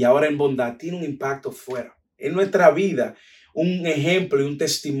y ahora en bondad, tiene un impacto fuera, en nuestra vida, un ejemplo y un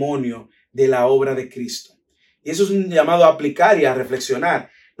testimonio de la obra de Cristo. Y eso es un llamado a aplicar y a reflexionar.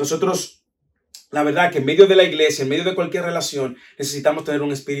 Nosotros, la verdad que en medio de la iglesia, en medio de cualquier relación, necesitamos tener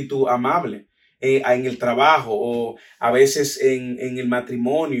un espíritu amable. En el trabajo, o a veces en el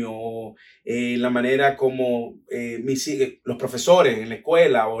matrimonio, o la manera como los profesores en la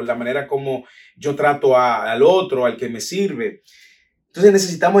escuela, o la manera como yo trato al otro, al que me sirve. Entonces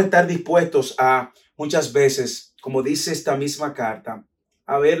necesitamos estar dispuestos a, muchas veces, como dice esta misma carta,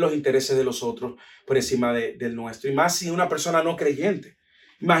 a ver los intereses de los otros por encima del nuestro. Y más si una persona no creyente.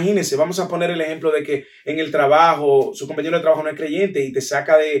 Imagínense, vamos a poner el ejemplo de que en el trabajo, su compañero de trabajo no es creyente y te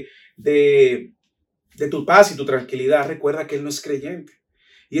saca de tu paz y tu tranquilidad. Recuerda que él no es creyente.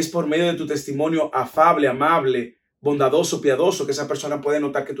 Y es por medio de tu testimonio afable, amable, bondadoso, piadoso, que esa persona puede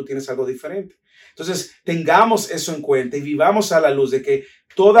notar que tú tienes algo diferente. Entonces, tengamos eso en cuenta y vivamos a la luz de que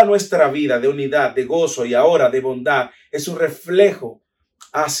toda nuestra vida de unidad, de gozo y ahora de bondad es un reflejo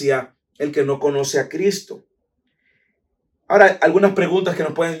hacia el que no conoce a Cristo. Ahora, algunas preguntas que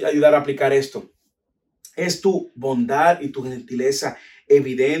nos pueden ayudar a aplicar esto. ¿Es tu bondad y tu gentileza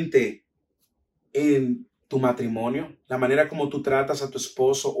evidente en tu matrimonio? La manera como tú tratas a tu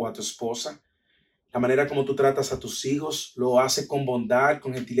esposo o a tu esposa, la manera como tú tratas a tus hijos, lo haces con bondad,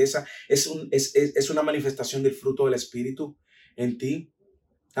 con gentileza. Es una manifestación del fruto del Espíritu en ti.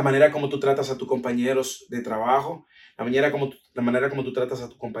 la manera como tú tratas a tus compañeros de trabajo, la manera como tú tratas a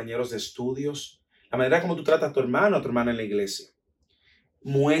tus compañeros de estudios, la manera como tú tratas a tu hermano o a tu hermana en la iglesia.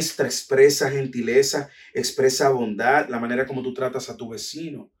 Muestra, expresa gentileza, expresa bondad, la manera como tú tratas a tu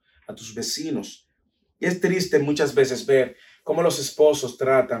vecino, a tus vecinos. Y es triste muchas veces ver cómo los esposos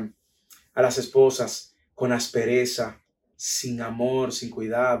tratan a las esposas con aspereza, sin amor, sin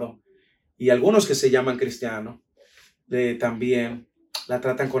cuidado. Y algunos que se llaman cristianos también la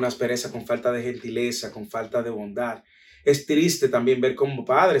tratan con aspereza, con falta de gentileza, con falta de bondad. Es triste también ver cómo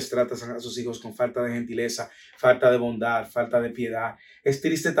padres tratan a sus hijos con falta de gentileza, falta de bondad, falta de piedad. Es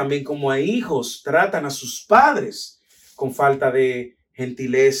triste también cómo a hijos tratan a sus padres con falta de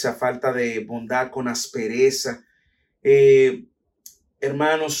gentileza, falta de bondad, con aspereza.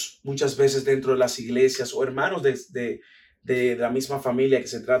 Hermanos, muchas veces dentro de las iglesias o hermanos de la misma familia que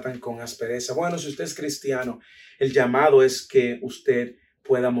se tratan con aspereza. Bueno, si usted es cristiano, el llamado es que usted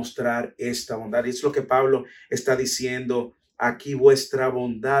pueda mostrar esta bondad. Y es lo que Pablo está diciendo aquí: vuestra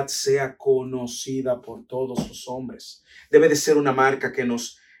bondad sea conocida por todos los hombres. Debe de ser una marca que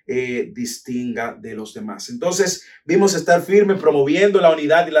nos distinga de los demás. Entonces, vimos estar firme, promoviendo la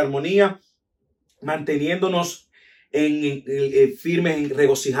unidad y la armonía, manteniéndonos firmes,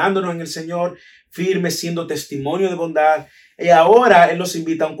 regocijándonos en el Señor, firmes, siendo testimonio de bondad. Y ahora Él nos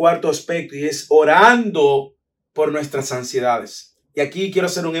invita a un cuarto aspecto, y es orando por nuestras ansiedades. Y aquí quiero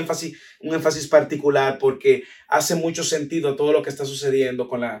hacer un énfasis particular, porque hace mucho sentido todo lo que está sucediendo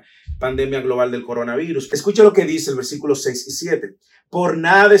con la pandemia global del coronavirus. Escucha lo que dice el versículo 6 y 7. Por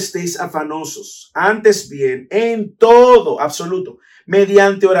nada estéis afanosos, antes bien, en todo, absoluto,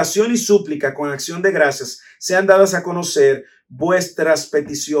 mediante oración y súplica con acción de gracias, sean dadas a conocer vuestras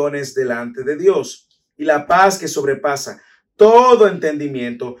peticiones delante de Dios. Y la paz que sobrepasa todo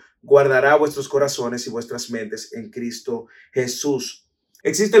entendimiento guardará vuestros corazones y vuestras mentes en Cristo Jesús.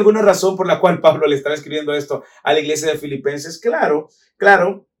 ¿Existe alguna razón por la cual Pablo le está escribiendo esto a la iglesia de Filipenses? Claro.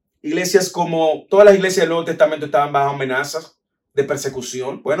 Iglesias como todas las iglesias del Nuevo Testamento estaban bajo amenazas de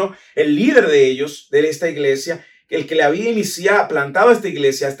persecución. Bueno, el líder de ellos, de esta iglesia, el que le había plantado esta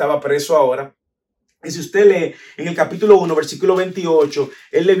iglesia, estaba preso ahora. Y si usted lee en el capítulo 1, versículo 28,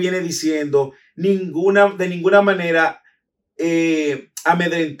 él le viene diciendo: de ninguna manera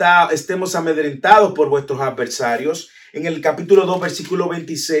estemos amedrentados por vuestros adversarios. En el capítulo 2, versículo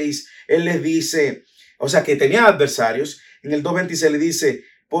 26, él les dice, o sea, que tenía adversarios. En el 2:26 le dice: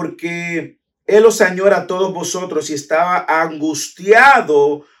 porque Él os añora a todos vosotros y estaba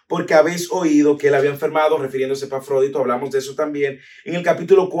angustiado porque habéis oído que Él había enfermado, refiriéndose a Epafrodito. Hablamos de eso también. En el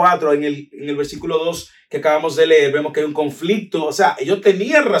capítulo 4, en el versículo 2 que acabamos de leer, vemos que hay un conflicto. O sea, ellos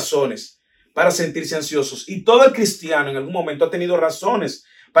tenían razones para sentirse ansiosos, y todo el cristiano en algún momento ha tenido razones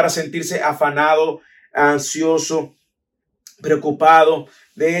para sentirse afanado, ansioso, preocupado.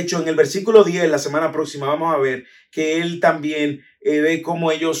 De hecho, en el versículo 10, la semana próxima, vamos a ver que él también ve cómo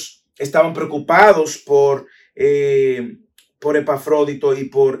ellos estaban preocupados por Epafrodito y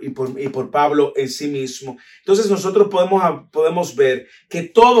por Pablo en sí mismo. Entonces nosotros podemos ver que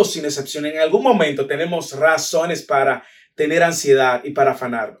todos, sin excepción, en algún momento tenemos razones para tener ansiedad y para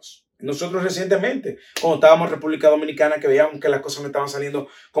afanarnos. Nosotros recientemente, cuando estábamos en República Dominicana, que veíamos que las cosas no estaban saliendo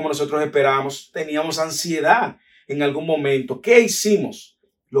como nosotros esperábamos, teníamos ansiedad en algún momento. ¿Qué hicimos?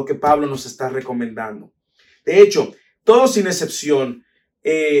 Lo que Pablo nos está recomendando. De hecho, todos sin excepción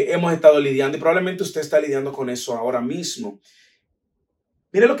hemos estado lidiando, y probablemente usted está lidiando con eso ahora mismo.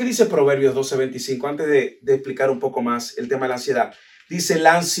 Mire lo que dice Proverbios 12:25, antes de explicar un poco más el tema de la ansiedad. Dice: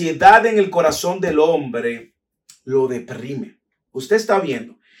 la ansiedad en el corazón del hombre lo deprime. Usted está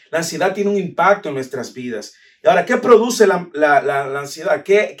viendo. La ansiedad tiene un impacto en nuestras vidas. Y ahora, ¿qué produce la ansiedad?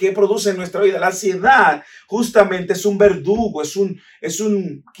 ¿Qué produce en nuestra vida? La ansiedad justamente es un verdugo, es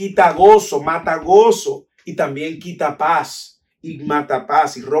un quita gozo, mata gozo, y también quita paz y mata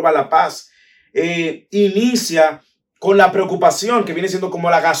paz y roba la paz. Inicia con la preocupación, que viene siendo como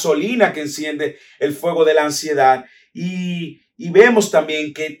la gasolina que enciende el fuego de la ansiedad. Y vemos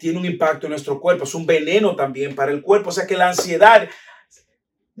también que tiene un impacto en nuestro cuerpo, es un veneno también para el cuerpo. O sea que la ansiedad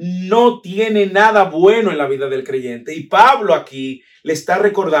no tiene nada bueno en la vida del creyente. Y Pablo aquí le está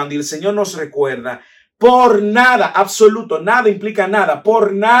recordando, y el Señor nos recuerda: por nada, absoluto, nada implica nada,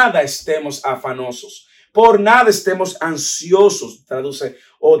 por nada estemos afanosos, por nada estemos ansiosos, traduce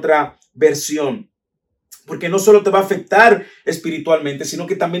otra versión. Porque no solo te va a afectar espiritualmente, sino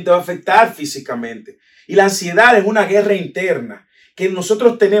que también te va a afectar físicamente. Y la ansiedad es una guerra interna que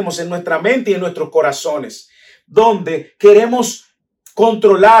nosotros tenemos en nuestra mente y en nuestros corazones, donde queremos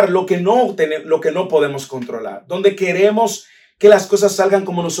controlar lo que no podemos controlar, donde queremos que las cosas salgan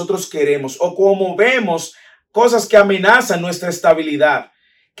como nosotros queremos, o como vemos cosas que amenazan nuestra estabilidad.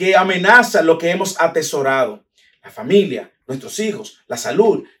 que amenaza lo que hemos atesorado. La familia, nuestros hijos, la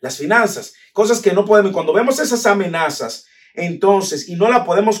salud, las finanzas, cosas que no podemos. Cuando vemos esas amenazas, entonces, y no la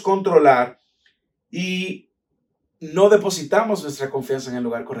podemos controlar y no depositamos nuestra confianza en el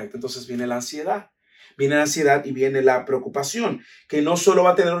lugar correcto, entonces viene la ansiedad. Viene la ansiedad y viene la preocupación, que no solo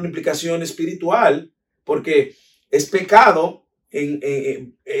va a tener una implicación espiritual, porque es pecado,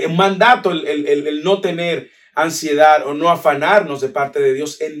 en mandato el no tener ansiedad o no afanarnos de parte de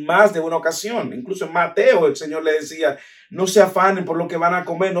Dios en más de una ocasión. Incluso en Mateo el Señor le decía, no se afanen por lo que van a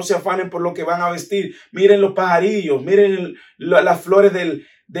comer, no se afanen por lo que van a vestir. Miren los pajarillos, miren las flores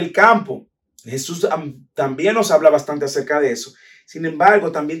del campo. Jesús también nos habla bastante acerca de eso. Sin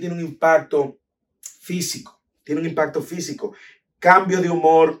embargo, también tiene un impacto físico. Tiene un impacto físico. Cambio de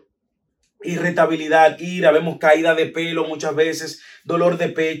humor, irritabilidad, ira, vemos caída de pelo muchas veces, dolor de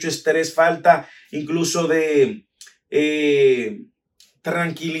pecho, estrés, falta incluso de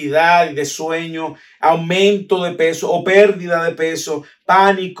tranquilidad y de sueño, aumento de peso o pérdida de peso,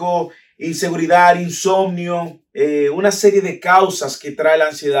 pánico, inseguridad, insomnio, una serie de causas que trae la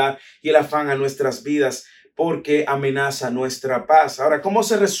ansiedad y el afán a nuestras vidas porque amenaza nuestra paz. Ahora, ¿cómo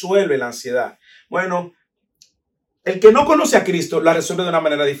se resuelve la ansiedad? Bueno, el que no conoce a Cristo la resuelve de una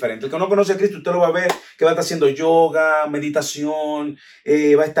manera diferente. El que no conoce a Cristo, usted lo va a ver que va a estar haciendo yoga, meditación,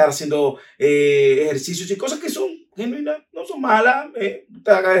 va a estar haciendo ejercicios y cosas que son genuinas, no son malas.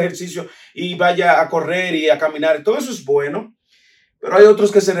 Usted haga ejercicio y vaya a correr y a caminar. Todo eso es bueno. Pero hay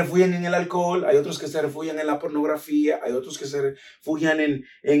otros que se refugian en el alcohol, hay otros que se refugian en la pornografía, hay otros que se refugian en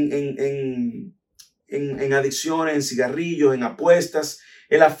adicciones, en cigarrillos, en apuestas.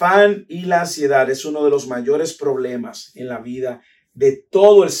 El afán y la ansiedad es uno de los mayores problemas en la vida de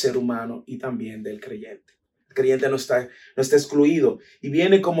todo el ser humano y también del creyente. El creyente no está excluido y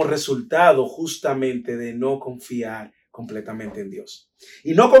viene como resultado justamente de no confiar completamente en Dios.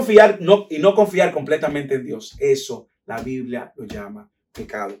 Y no confiar completamente en Dios, eso la Biblia lo llama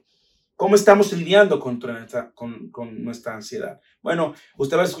pecado. ¿Cómo estamos lidiando con nuestra ansiedad? Bueno,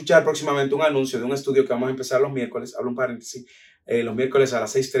 usted va a escuchar próximamente un anuncio de un estudio que vamos a empezar los miércoles, hablo un paréntesis, los miércoles a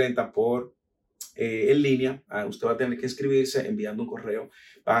las 6:30 en línea. Usted va a tener que inscribirse enviando un correo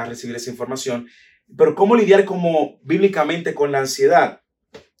para recibir esa información. Pero ¿cómo lidiar bíblicamente con la ansiedad?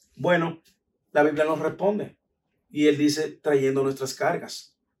 Bueno, la Biblia nos responde y Él dice trayendo nuestras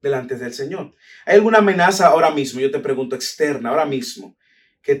cargas delante del Señor. ¿Hay alguna amenaza ahora mismo, yo te pregunto, externa, ahora mismo,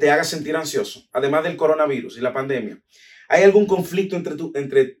 que te haga sentir ansioso, además del coronavirus y la pandemia? ¿Hay algún conflicto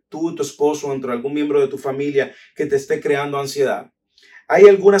entre tú y tu esposo, entre algún miembro de tu familia que te esté creando ansiedad? ¿Hay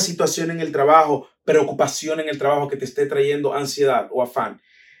alguna situación en el trabajo, preocupación en el trabajo que te esté trayendo ansiedad o afán?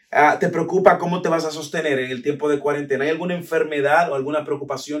 ¿Te preocupa cómo te vas a sostener en el tiempo de cuarentena? ¿Hay alguna enfermedad o alguna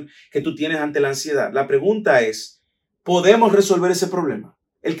preocupación que tú tienes ante la ansiedad? La pregunta es, ¿podemos resolver ese problema?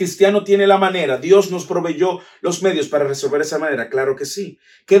 El cristiano tiene la manera. Dios nos proveyó los medios para resolver esa manera. Claro que sí.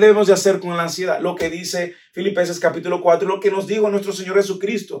 ¿Qué debemos de hacer con la ansiedad? Lo que dice Filipenses capítulo 4, lo que nos dijo nuestro Señor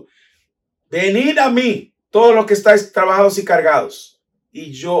Jesucristo. Venid a mí, todos los que estáis trabajados y cargados,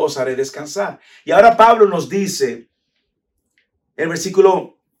 y yo os haré descansar. Y ahora Pablo nos dice, el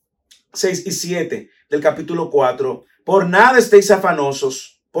versículo 6 y 7 del capítulo 4, por nada estéis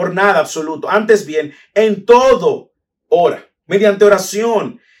afanosos, por nada absoluto. Antes bien, en todo ora, mediante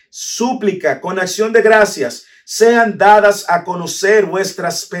oración, súplica, con acción de gracias, sean dadas a conocer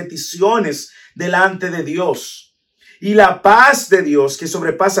vuestras peticiones delante de Dios. Y la paz de Dios, que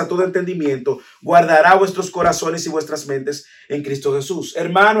sobrepasa todo entendimiento, guardará vuestros corazones y vuestras mentes en Cristo Jesús.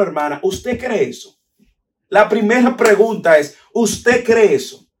 Hermano, hermana, ¿usted cree eso? La primera pregunta es, ¿usted cree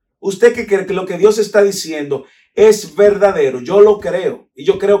eso? ¿Usted que cree que lo que Dios está diciendo es verdadero? Yo lo creo. Y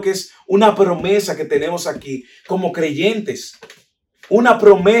yo creo que es una promesa que tenemos aquí como creyentes. Una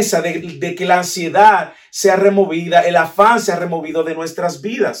promesa de que la ansiedad sea removida, el afán sea removido de nuestras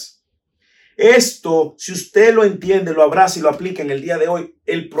vidas. Esto, si usted lo entiende, lo abraza y lo aplica en el día de hoy,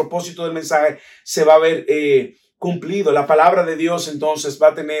 el propósito del mensaje se va a ver cumplido. La palabra de Dios entonces va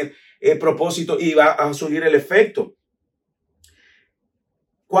a tener propósito y va a surgir el efecto.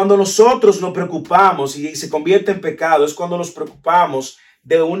 Cuando nosotros nos preocupamos y se convierte en pecado, es cuando nos preocupamos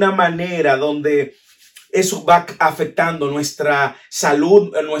de una manera donde eso va afectando nuestra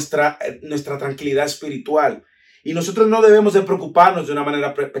salud, nuestra tranquilidad espiritual. Y nosotros no debemos de preocuparnos de una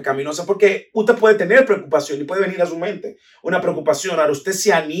manera pecaminosa, porque usted puede tener preocupación y puede venir a su mente una preocupación. Ahora usted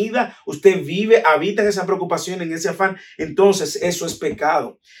se anida, usted habita en esa preocupación, en ese afán. Entonces eso es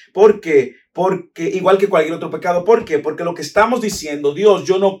pecado. ¿Por qué? Porque igual que cualquier otro pecado. ¿Por qué? Porque lo que estamos diciendo, Dios,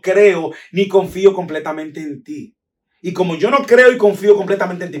 yo no creo ni confío completamente en ti. Y como yo no creo y confío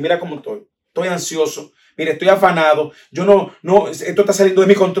completamente en ti, mira cómo estoy. Estoy ansioso. Mire, estoy afanado. Yo no, esto está saliendo de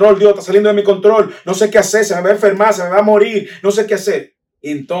mi control, Dios, está saliendo de mi control. No sé qué hacer, se me va a enfermar, se me va a morir, no sé qué hacer. Y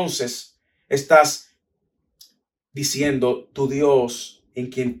entonces estás diciendo, tu Dios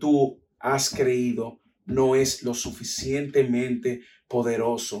en quien tú has creído no es lo suficientemente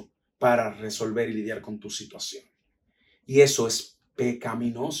poderoso para resolver y lidiar con tu situación. Y eso es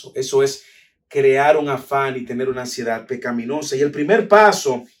pecaminoso. Eso es crear un afán y tener una ansiedad pecaminosa. Y el primer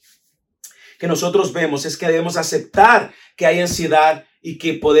paso que nosotros vemos es que debemos aceptar que hay ansiedad y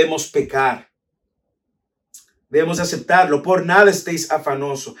que podemos pecar. Debemos aceptarlo. Por nada estéis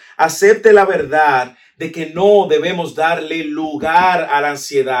afanosos. Acepte la verdad de que no debemos darle lugar a la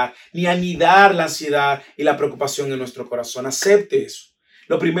ansiedad, ni anidar la ansiedad y la preocupación en nuestro corazón. Acepte eso.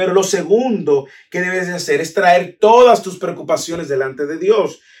 Lo primero. Lo segundo que debes de hacer es traer todas tus preocupaciones delante de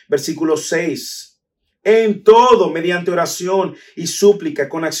Dios. Versículo 6. En todo, mediante oración y súplica,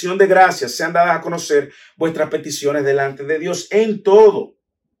 con acción de gracias, sean dadas a conocer vuestras peticiones delante de Dios. En todo.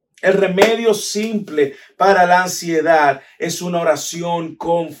 El remedio simple para la ansiedad es una oración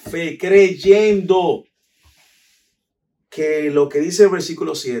con fe, creyendo que lo que dice el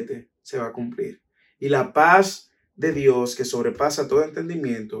versículo 7 se va a cumplir. Y la paz de Dios, que sobrepasa todo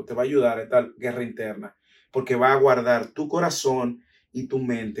entendimiento, te va a ayudar a esta guerra interna, porque va a guardar tu corazón y tu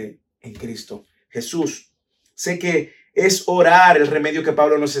mente en Cristo Jesús. Sé que es orar el remedio que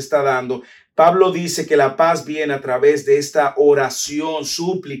Pablo nos está dando. Pablo dice que la paz viene a través de esta oración,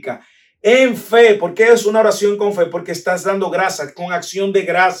 súplica, en fe. ¿Por qué es una oración con fe? Porque estás dando gracias, con acción de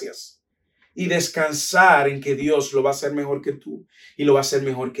gracias. Y descansar en que Dios lo va a hacer mejor que tú y lo va a hacer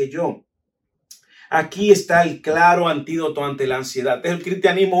mejor que yo. Aquí está el claro antídoto ante la ansiedad. Este es el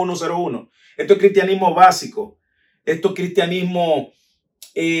cristianismo 101. Esto es cristianismo básico. Esto es cristianismo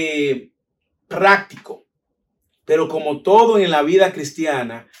práctico. Pero como todo en la vida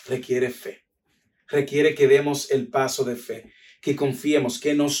cristiana, requiere fe. Requiere que demos el paso de fe, que confiemos,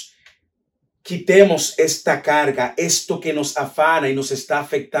 que nos quitemos esta carga, esto que nos afana y nos está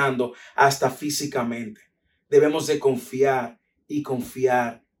afectando hasta físicamente. Debemos de confiar y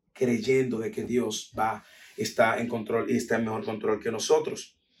confiar creyendo de que Dios está en control y está en mejor control que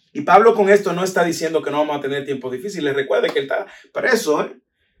nosotros. Y Pablo con esto no está diciendo que no vamos a tener tiempos difíciles. Recuerde que él está preso,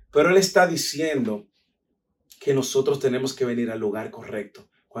 pero él está diciendo que nosotros tenemos que venir al lugar correcto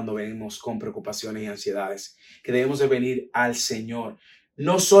cuando venimos con preocupaciones y ansiedades, que debemos de venir al Señor.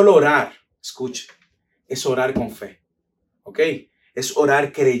 No solo orar, escuche, es orar con fe, ¿ok? Es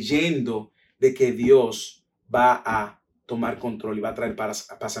orar creyendo de que Dios va a tomar control y va a traer paz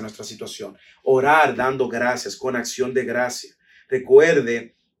a nuestra situación. Orar dando gracias, con acción de gracia.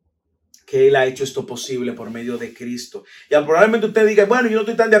 Recuerde que Él ha hecho esto posible por medio de Cristo. Y probablemente usted diga, bueno, yo no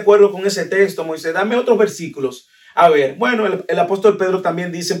estoy tan de acuerdo con ese texto, Moisés, dame otros versículos. A ver, bueno, el apóstol Pedro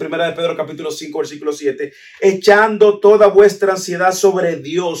también dice en 1 de Pedro capítulo 5, versículo 7, echando toda vuestra ansiedad sobre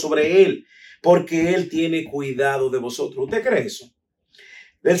Dios, sobre Él, porque Él tiene cuidado de vosotros. ¿Usted cree eso?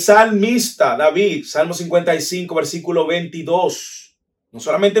 El salmista David, Salmo 55, versículo 22, no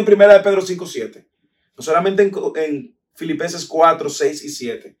solamente en 1 de Pedro 5, 7, no solamente en Filipenses 4, 6 y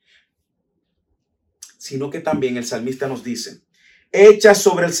 7, sino que también el salmista nos dice, echa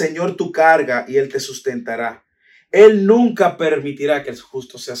sobre el Señor tu carga y Él te sustentará. Él nunca permitirá que el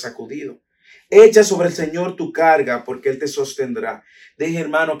justo sea sacudido. Echa sobre el Señor tu carga porque Él te sostendrá. Deje,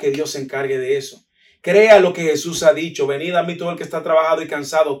 hermano, que Dios se encargue de eso. Crea lo que Jesús ha dicho. Venid a mí todo el que está trabajado y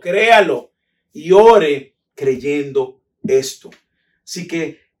cansado. Créalo y ore creyendo esto. Así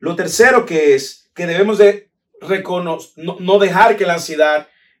que lo tercero que es que debemos de reconocer, no dejar que la ansiedad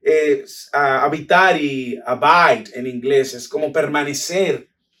habitar y abide en inglés es como permanecer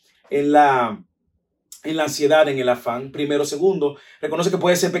en la ansiedad, en el afán. Primero. Segundo, reconoce que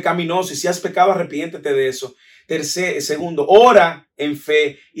puede ser pecaminoso y si has pecado, arrepiéntete de eso. Segundo, ora en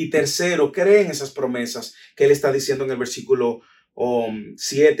fe. Y tercero, cree en esas promesas que Él está diciendo en el versículo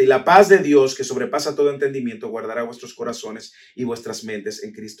 7. Y la paz de Dios, que sobrepasa todo entendimiento, guardará vuestros corazones y vuestras mentes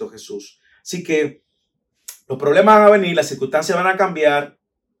en Cristo Jesús. Así que los problemas van a venir, las circunstancias van a cambiar,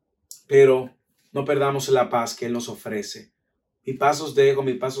 pero no perdamos la paz que Él nos ofrece. Mis pasos dejo,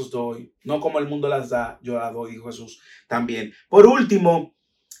 mis pasos doy. No como el mundo las da, yo las doy, dijo Jesús también. Por último,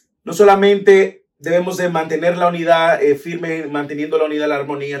 no solamente debemos de mantener la unidad firme, manteniendo la unidad, la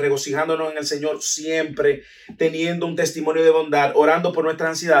armonía, regocijándonos en el Señor siempre, teniendo un testimonio de bondad, orando por nuestras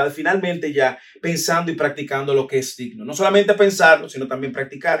ansiedades, finalmente ya pensando y practicando lo que es digno. No solamente pensarlo, sino también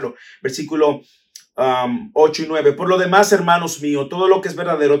practicarlo. Versículo 8 y 9. Por lo demás, hermanos míos, todo lo que es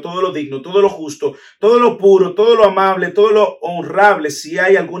verdadero, todo lo digno, todo lo justo, todo lo puro, todo lo amable, todo lo honrable, si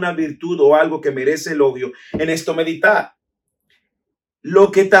hay alguna virtud o algo que merece elogio, en esto meditad.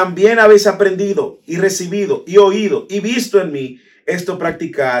 lo que también habéis aprendido y recibido y oído y visto en mí, esto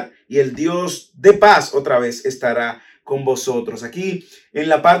practicad, y el Dios de paz otra vez estará con vosotros. Aquí en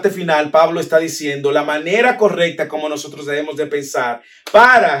la parte final, Pablo está diciendo la manera correcta como nosotros debemos de pensar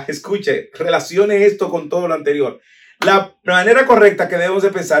para, escuche, relacione esto con todo lo anterior. La manera correcta que debemos de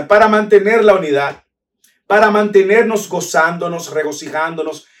pensar para mantener la unidad, para mantenernos gozándonos,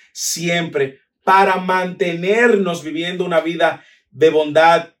 regocijándonos siempre, para mantenernos viviendo una vida de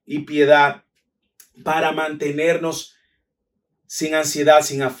bondad y piedad, para mantenernos sin ansiedad,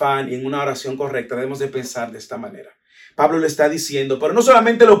 sin afán y en una oración correcta. Debemos de pensar de esta manera. Pablo le está diciendo, pero no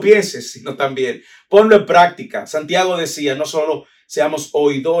solamente lo pienses, sino también ponlo en práctica. Santiago decía, no solo seamos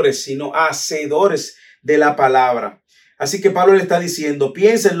oidores, sino hacedores de la palabra. Así que Pablo le está diciendo,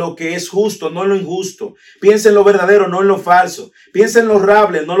 piensa en lo que es justo, no en lo injusto. Piensa en lo verdadero, no en lo falso. Piensa en lo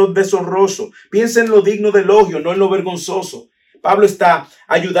honrable, no en lo deshonroso. Piensa en lo digno de elogio, no en lo vergonzoso. Pablo está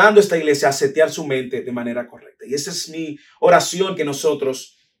ayudando a esta iglesia a setear su mente de manera correcta. Y esa es mi oración, que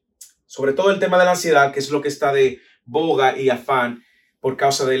nosotros, sobre todo el tema de la ansiedad, que es lo que está de boga y afán por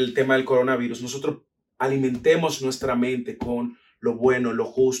causa del tema del coronavirus, nosotros alimentemos nuestra mente con lo bueno, lo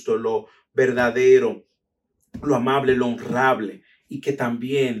justo, lo verdadero, lo amable, lo honrable, y que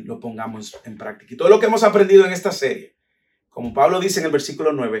también lo pongamos en práctica. Y todo lo que hemos aprendido en esta serie, como Pablo dice en el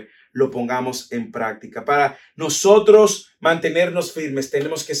versículo 9, lo pongamos en práctica. Para nosotros mantenernos firmes,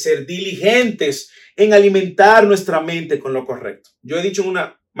 tenemos que ser diligentes en alimentar nuestra mente con lo correcto. Yo he dicho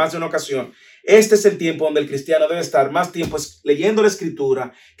más de una ocasión, este es el tiempo donde el cristiano debe estar más tiempo leyendo la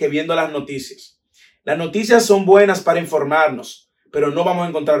escritura que viendo las noticias. Las noticias son buenas para informarnos, pero no vamos a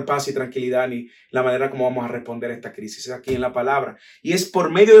encontrar paz y tranquilidad ni la manera como vamos a responder a esta crisis. Es aquí en la palabra. Y es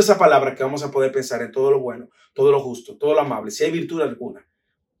por medio de esa palabra que vamos a poder pensar en todo lo bueno, todo lo justo, todo lo amable, si hay virtud alguna.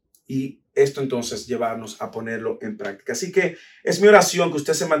 Y esto entonces llevarnos a ponerlo en práctica. Así que es mi oración que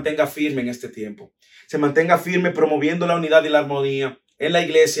usted se mantenga firme en este tiempo. Se mantenga firme promoviendo la unidad y la armonía en la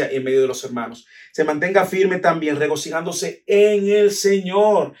iglesia y en medio de los hermanos. Se mantenga firme también regocijándose en el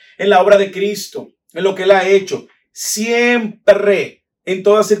Señor, en la obra de Cristo, en lo que Él ha hecho. Siempre, en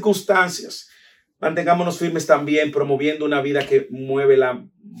todas circunstancias, mantengámonos firmes también promoviendo una vida que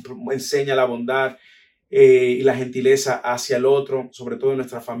enseña la bondad y la gentileza hacia el otro, sobre todo en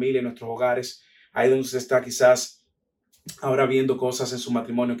nuestra familia, en nuestros hogares, ahí donde usted está quizás ahora viendo cosas en su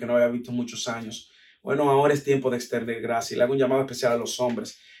matrimonio que no había visto en muchos años. Bueno, ahora es tiempo de extender gracia. Y le hago un llamado especial a los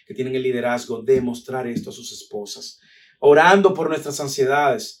hombres que tienen el liderazgo de mostrar esto a sus esposas, orando por nuestras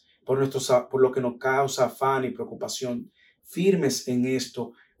ansiedades, por lo que nos causa afán y preocupación, firmes en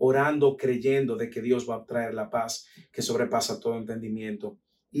esto, orando, creyendo de que Dios va a traer la paz que sobrepasa todo entendimiento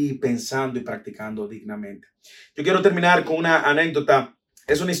y pensando y practicando dignamente. Yo quiero terminar con una anécdota.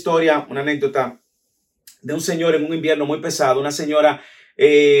 Es una historia, una anécdota de un señor en un invierno muy pesado. Una señora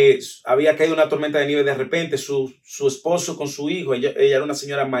había caído una tormenta de nieve de repente. Su esposo con su hijo, ella era una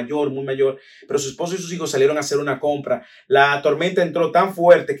señora mayor, muy mayor, pero su esposo y sus hijos salieron a hacer una compra. La tormenta entró tan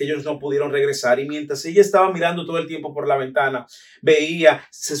fuerte que ellos no pudieron regresar, y mientras ella estaba mirando todo el tiempo por la ventana,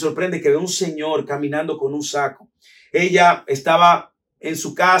 se sorprende que ve un señor caminando con un saco. Ella estaba en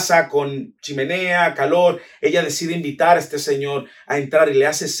su casa con chimenea, calor. Ella decide invitar a este señor a entrar y le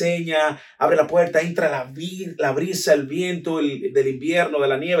hace seña, abre la puerta, entra la brisa, el viento del invierno, de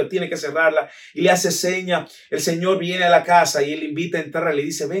la nieve, tiene que cerrarla, y le hace seña. El señor viene a la casa y él le invita a entrar, le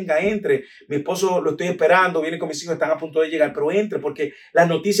dice, venga, entre, mi esposo lo estoy esperando, viene con mis hijos, están a punto de llegar, pero entre porque las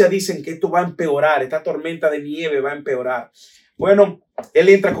noticias dicen que esto va a empeorar, esta tormenta de nieve va a empeorar. Bueno, él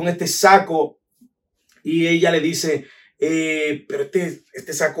entra con este saco y ella le dice, pero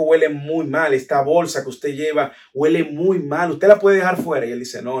este saco huele muy mal, esta bolsa que usted lleva huele muy mal, usted la puede dejar fuera. Y él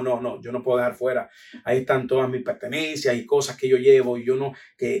dice, no, yo no puedo dejar fuera, ahí están todas mis pertenencias y cosas que yo llevo, y yo no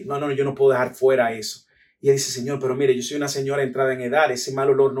puedo dejar fuera eso. Y él dice, señor, pero mire, yo soy una señora entrada en edad, ese mal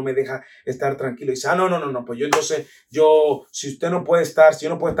olor no me deja estar tranquilo. Y dice, no, pues si usted no puede estar, si yo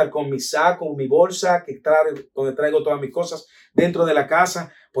no puedo estar con mi saco, mi bolsa, donde traigo todas mis cosas dentro de la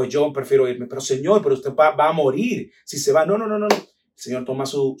casa, pues yo prefiero irme. Pero señor, pero usted va a morir si se va. No. El señor toma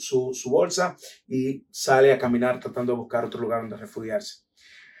su bolsa y sale a caminar tratando de buscar otro lugar donde refugiarse.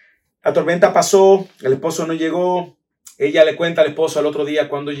 La tormenta pasó, el esposo no llegó, ella le cuenta al esposo al otro día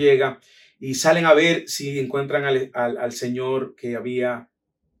cuando llega, y salen a ver si encuentran al señor que había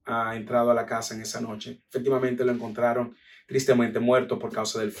entrado a la casa en esa noche. Efectivamente lo encontraron tristemente muerto por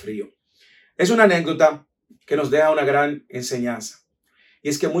causa del frío. Es una anécdota que nos deja una gran enseñanza. Y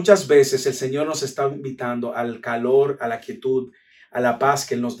es que muchas veces el Señor nos está invitando al calor, a la quietud, a la paz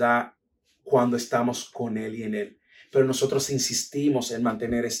que Él nos da cuando estamos con Él y en Él. Pero nosotros insistimos en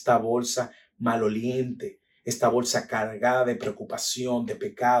mantener esta bolsa maloliente, esta bolsa cargada de preocupación, de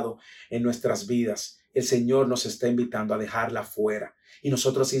pecado en nuestras vidas. El Señor nos está invitando a dejarla fuera y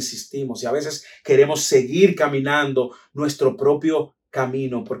nosotros insistimos y a veces queremos seguir caminando nuestro propio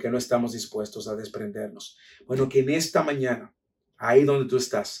camino porque no estamos dispuestos a desprendernos. Bueno, que en esta mañana, ahí donde tú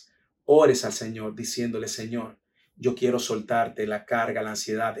estás, ores al Señor diciéndole: Señor, yo quiero soltarte la carga, la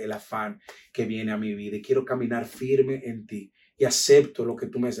ansiedad, el afán que viene a mi vida y quiero caminar firme en ti y acepto lo que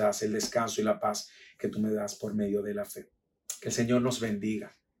tú me das, el descanso y la paz que tú me das por medio de la fe. Que el Señor nos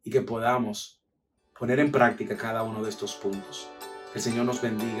bendiga y que podamos poner en práctica cada uno de estos puntos. Que el Señor nos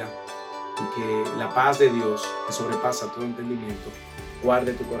bendiga y que la paz de Dios, que sobrepasa todo entendimiento,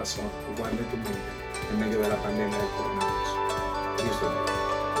 guarde tu corazón y guarde tu mente en medio de la pandemia del coronavirus. Dios te bendiga.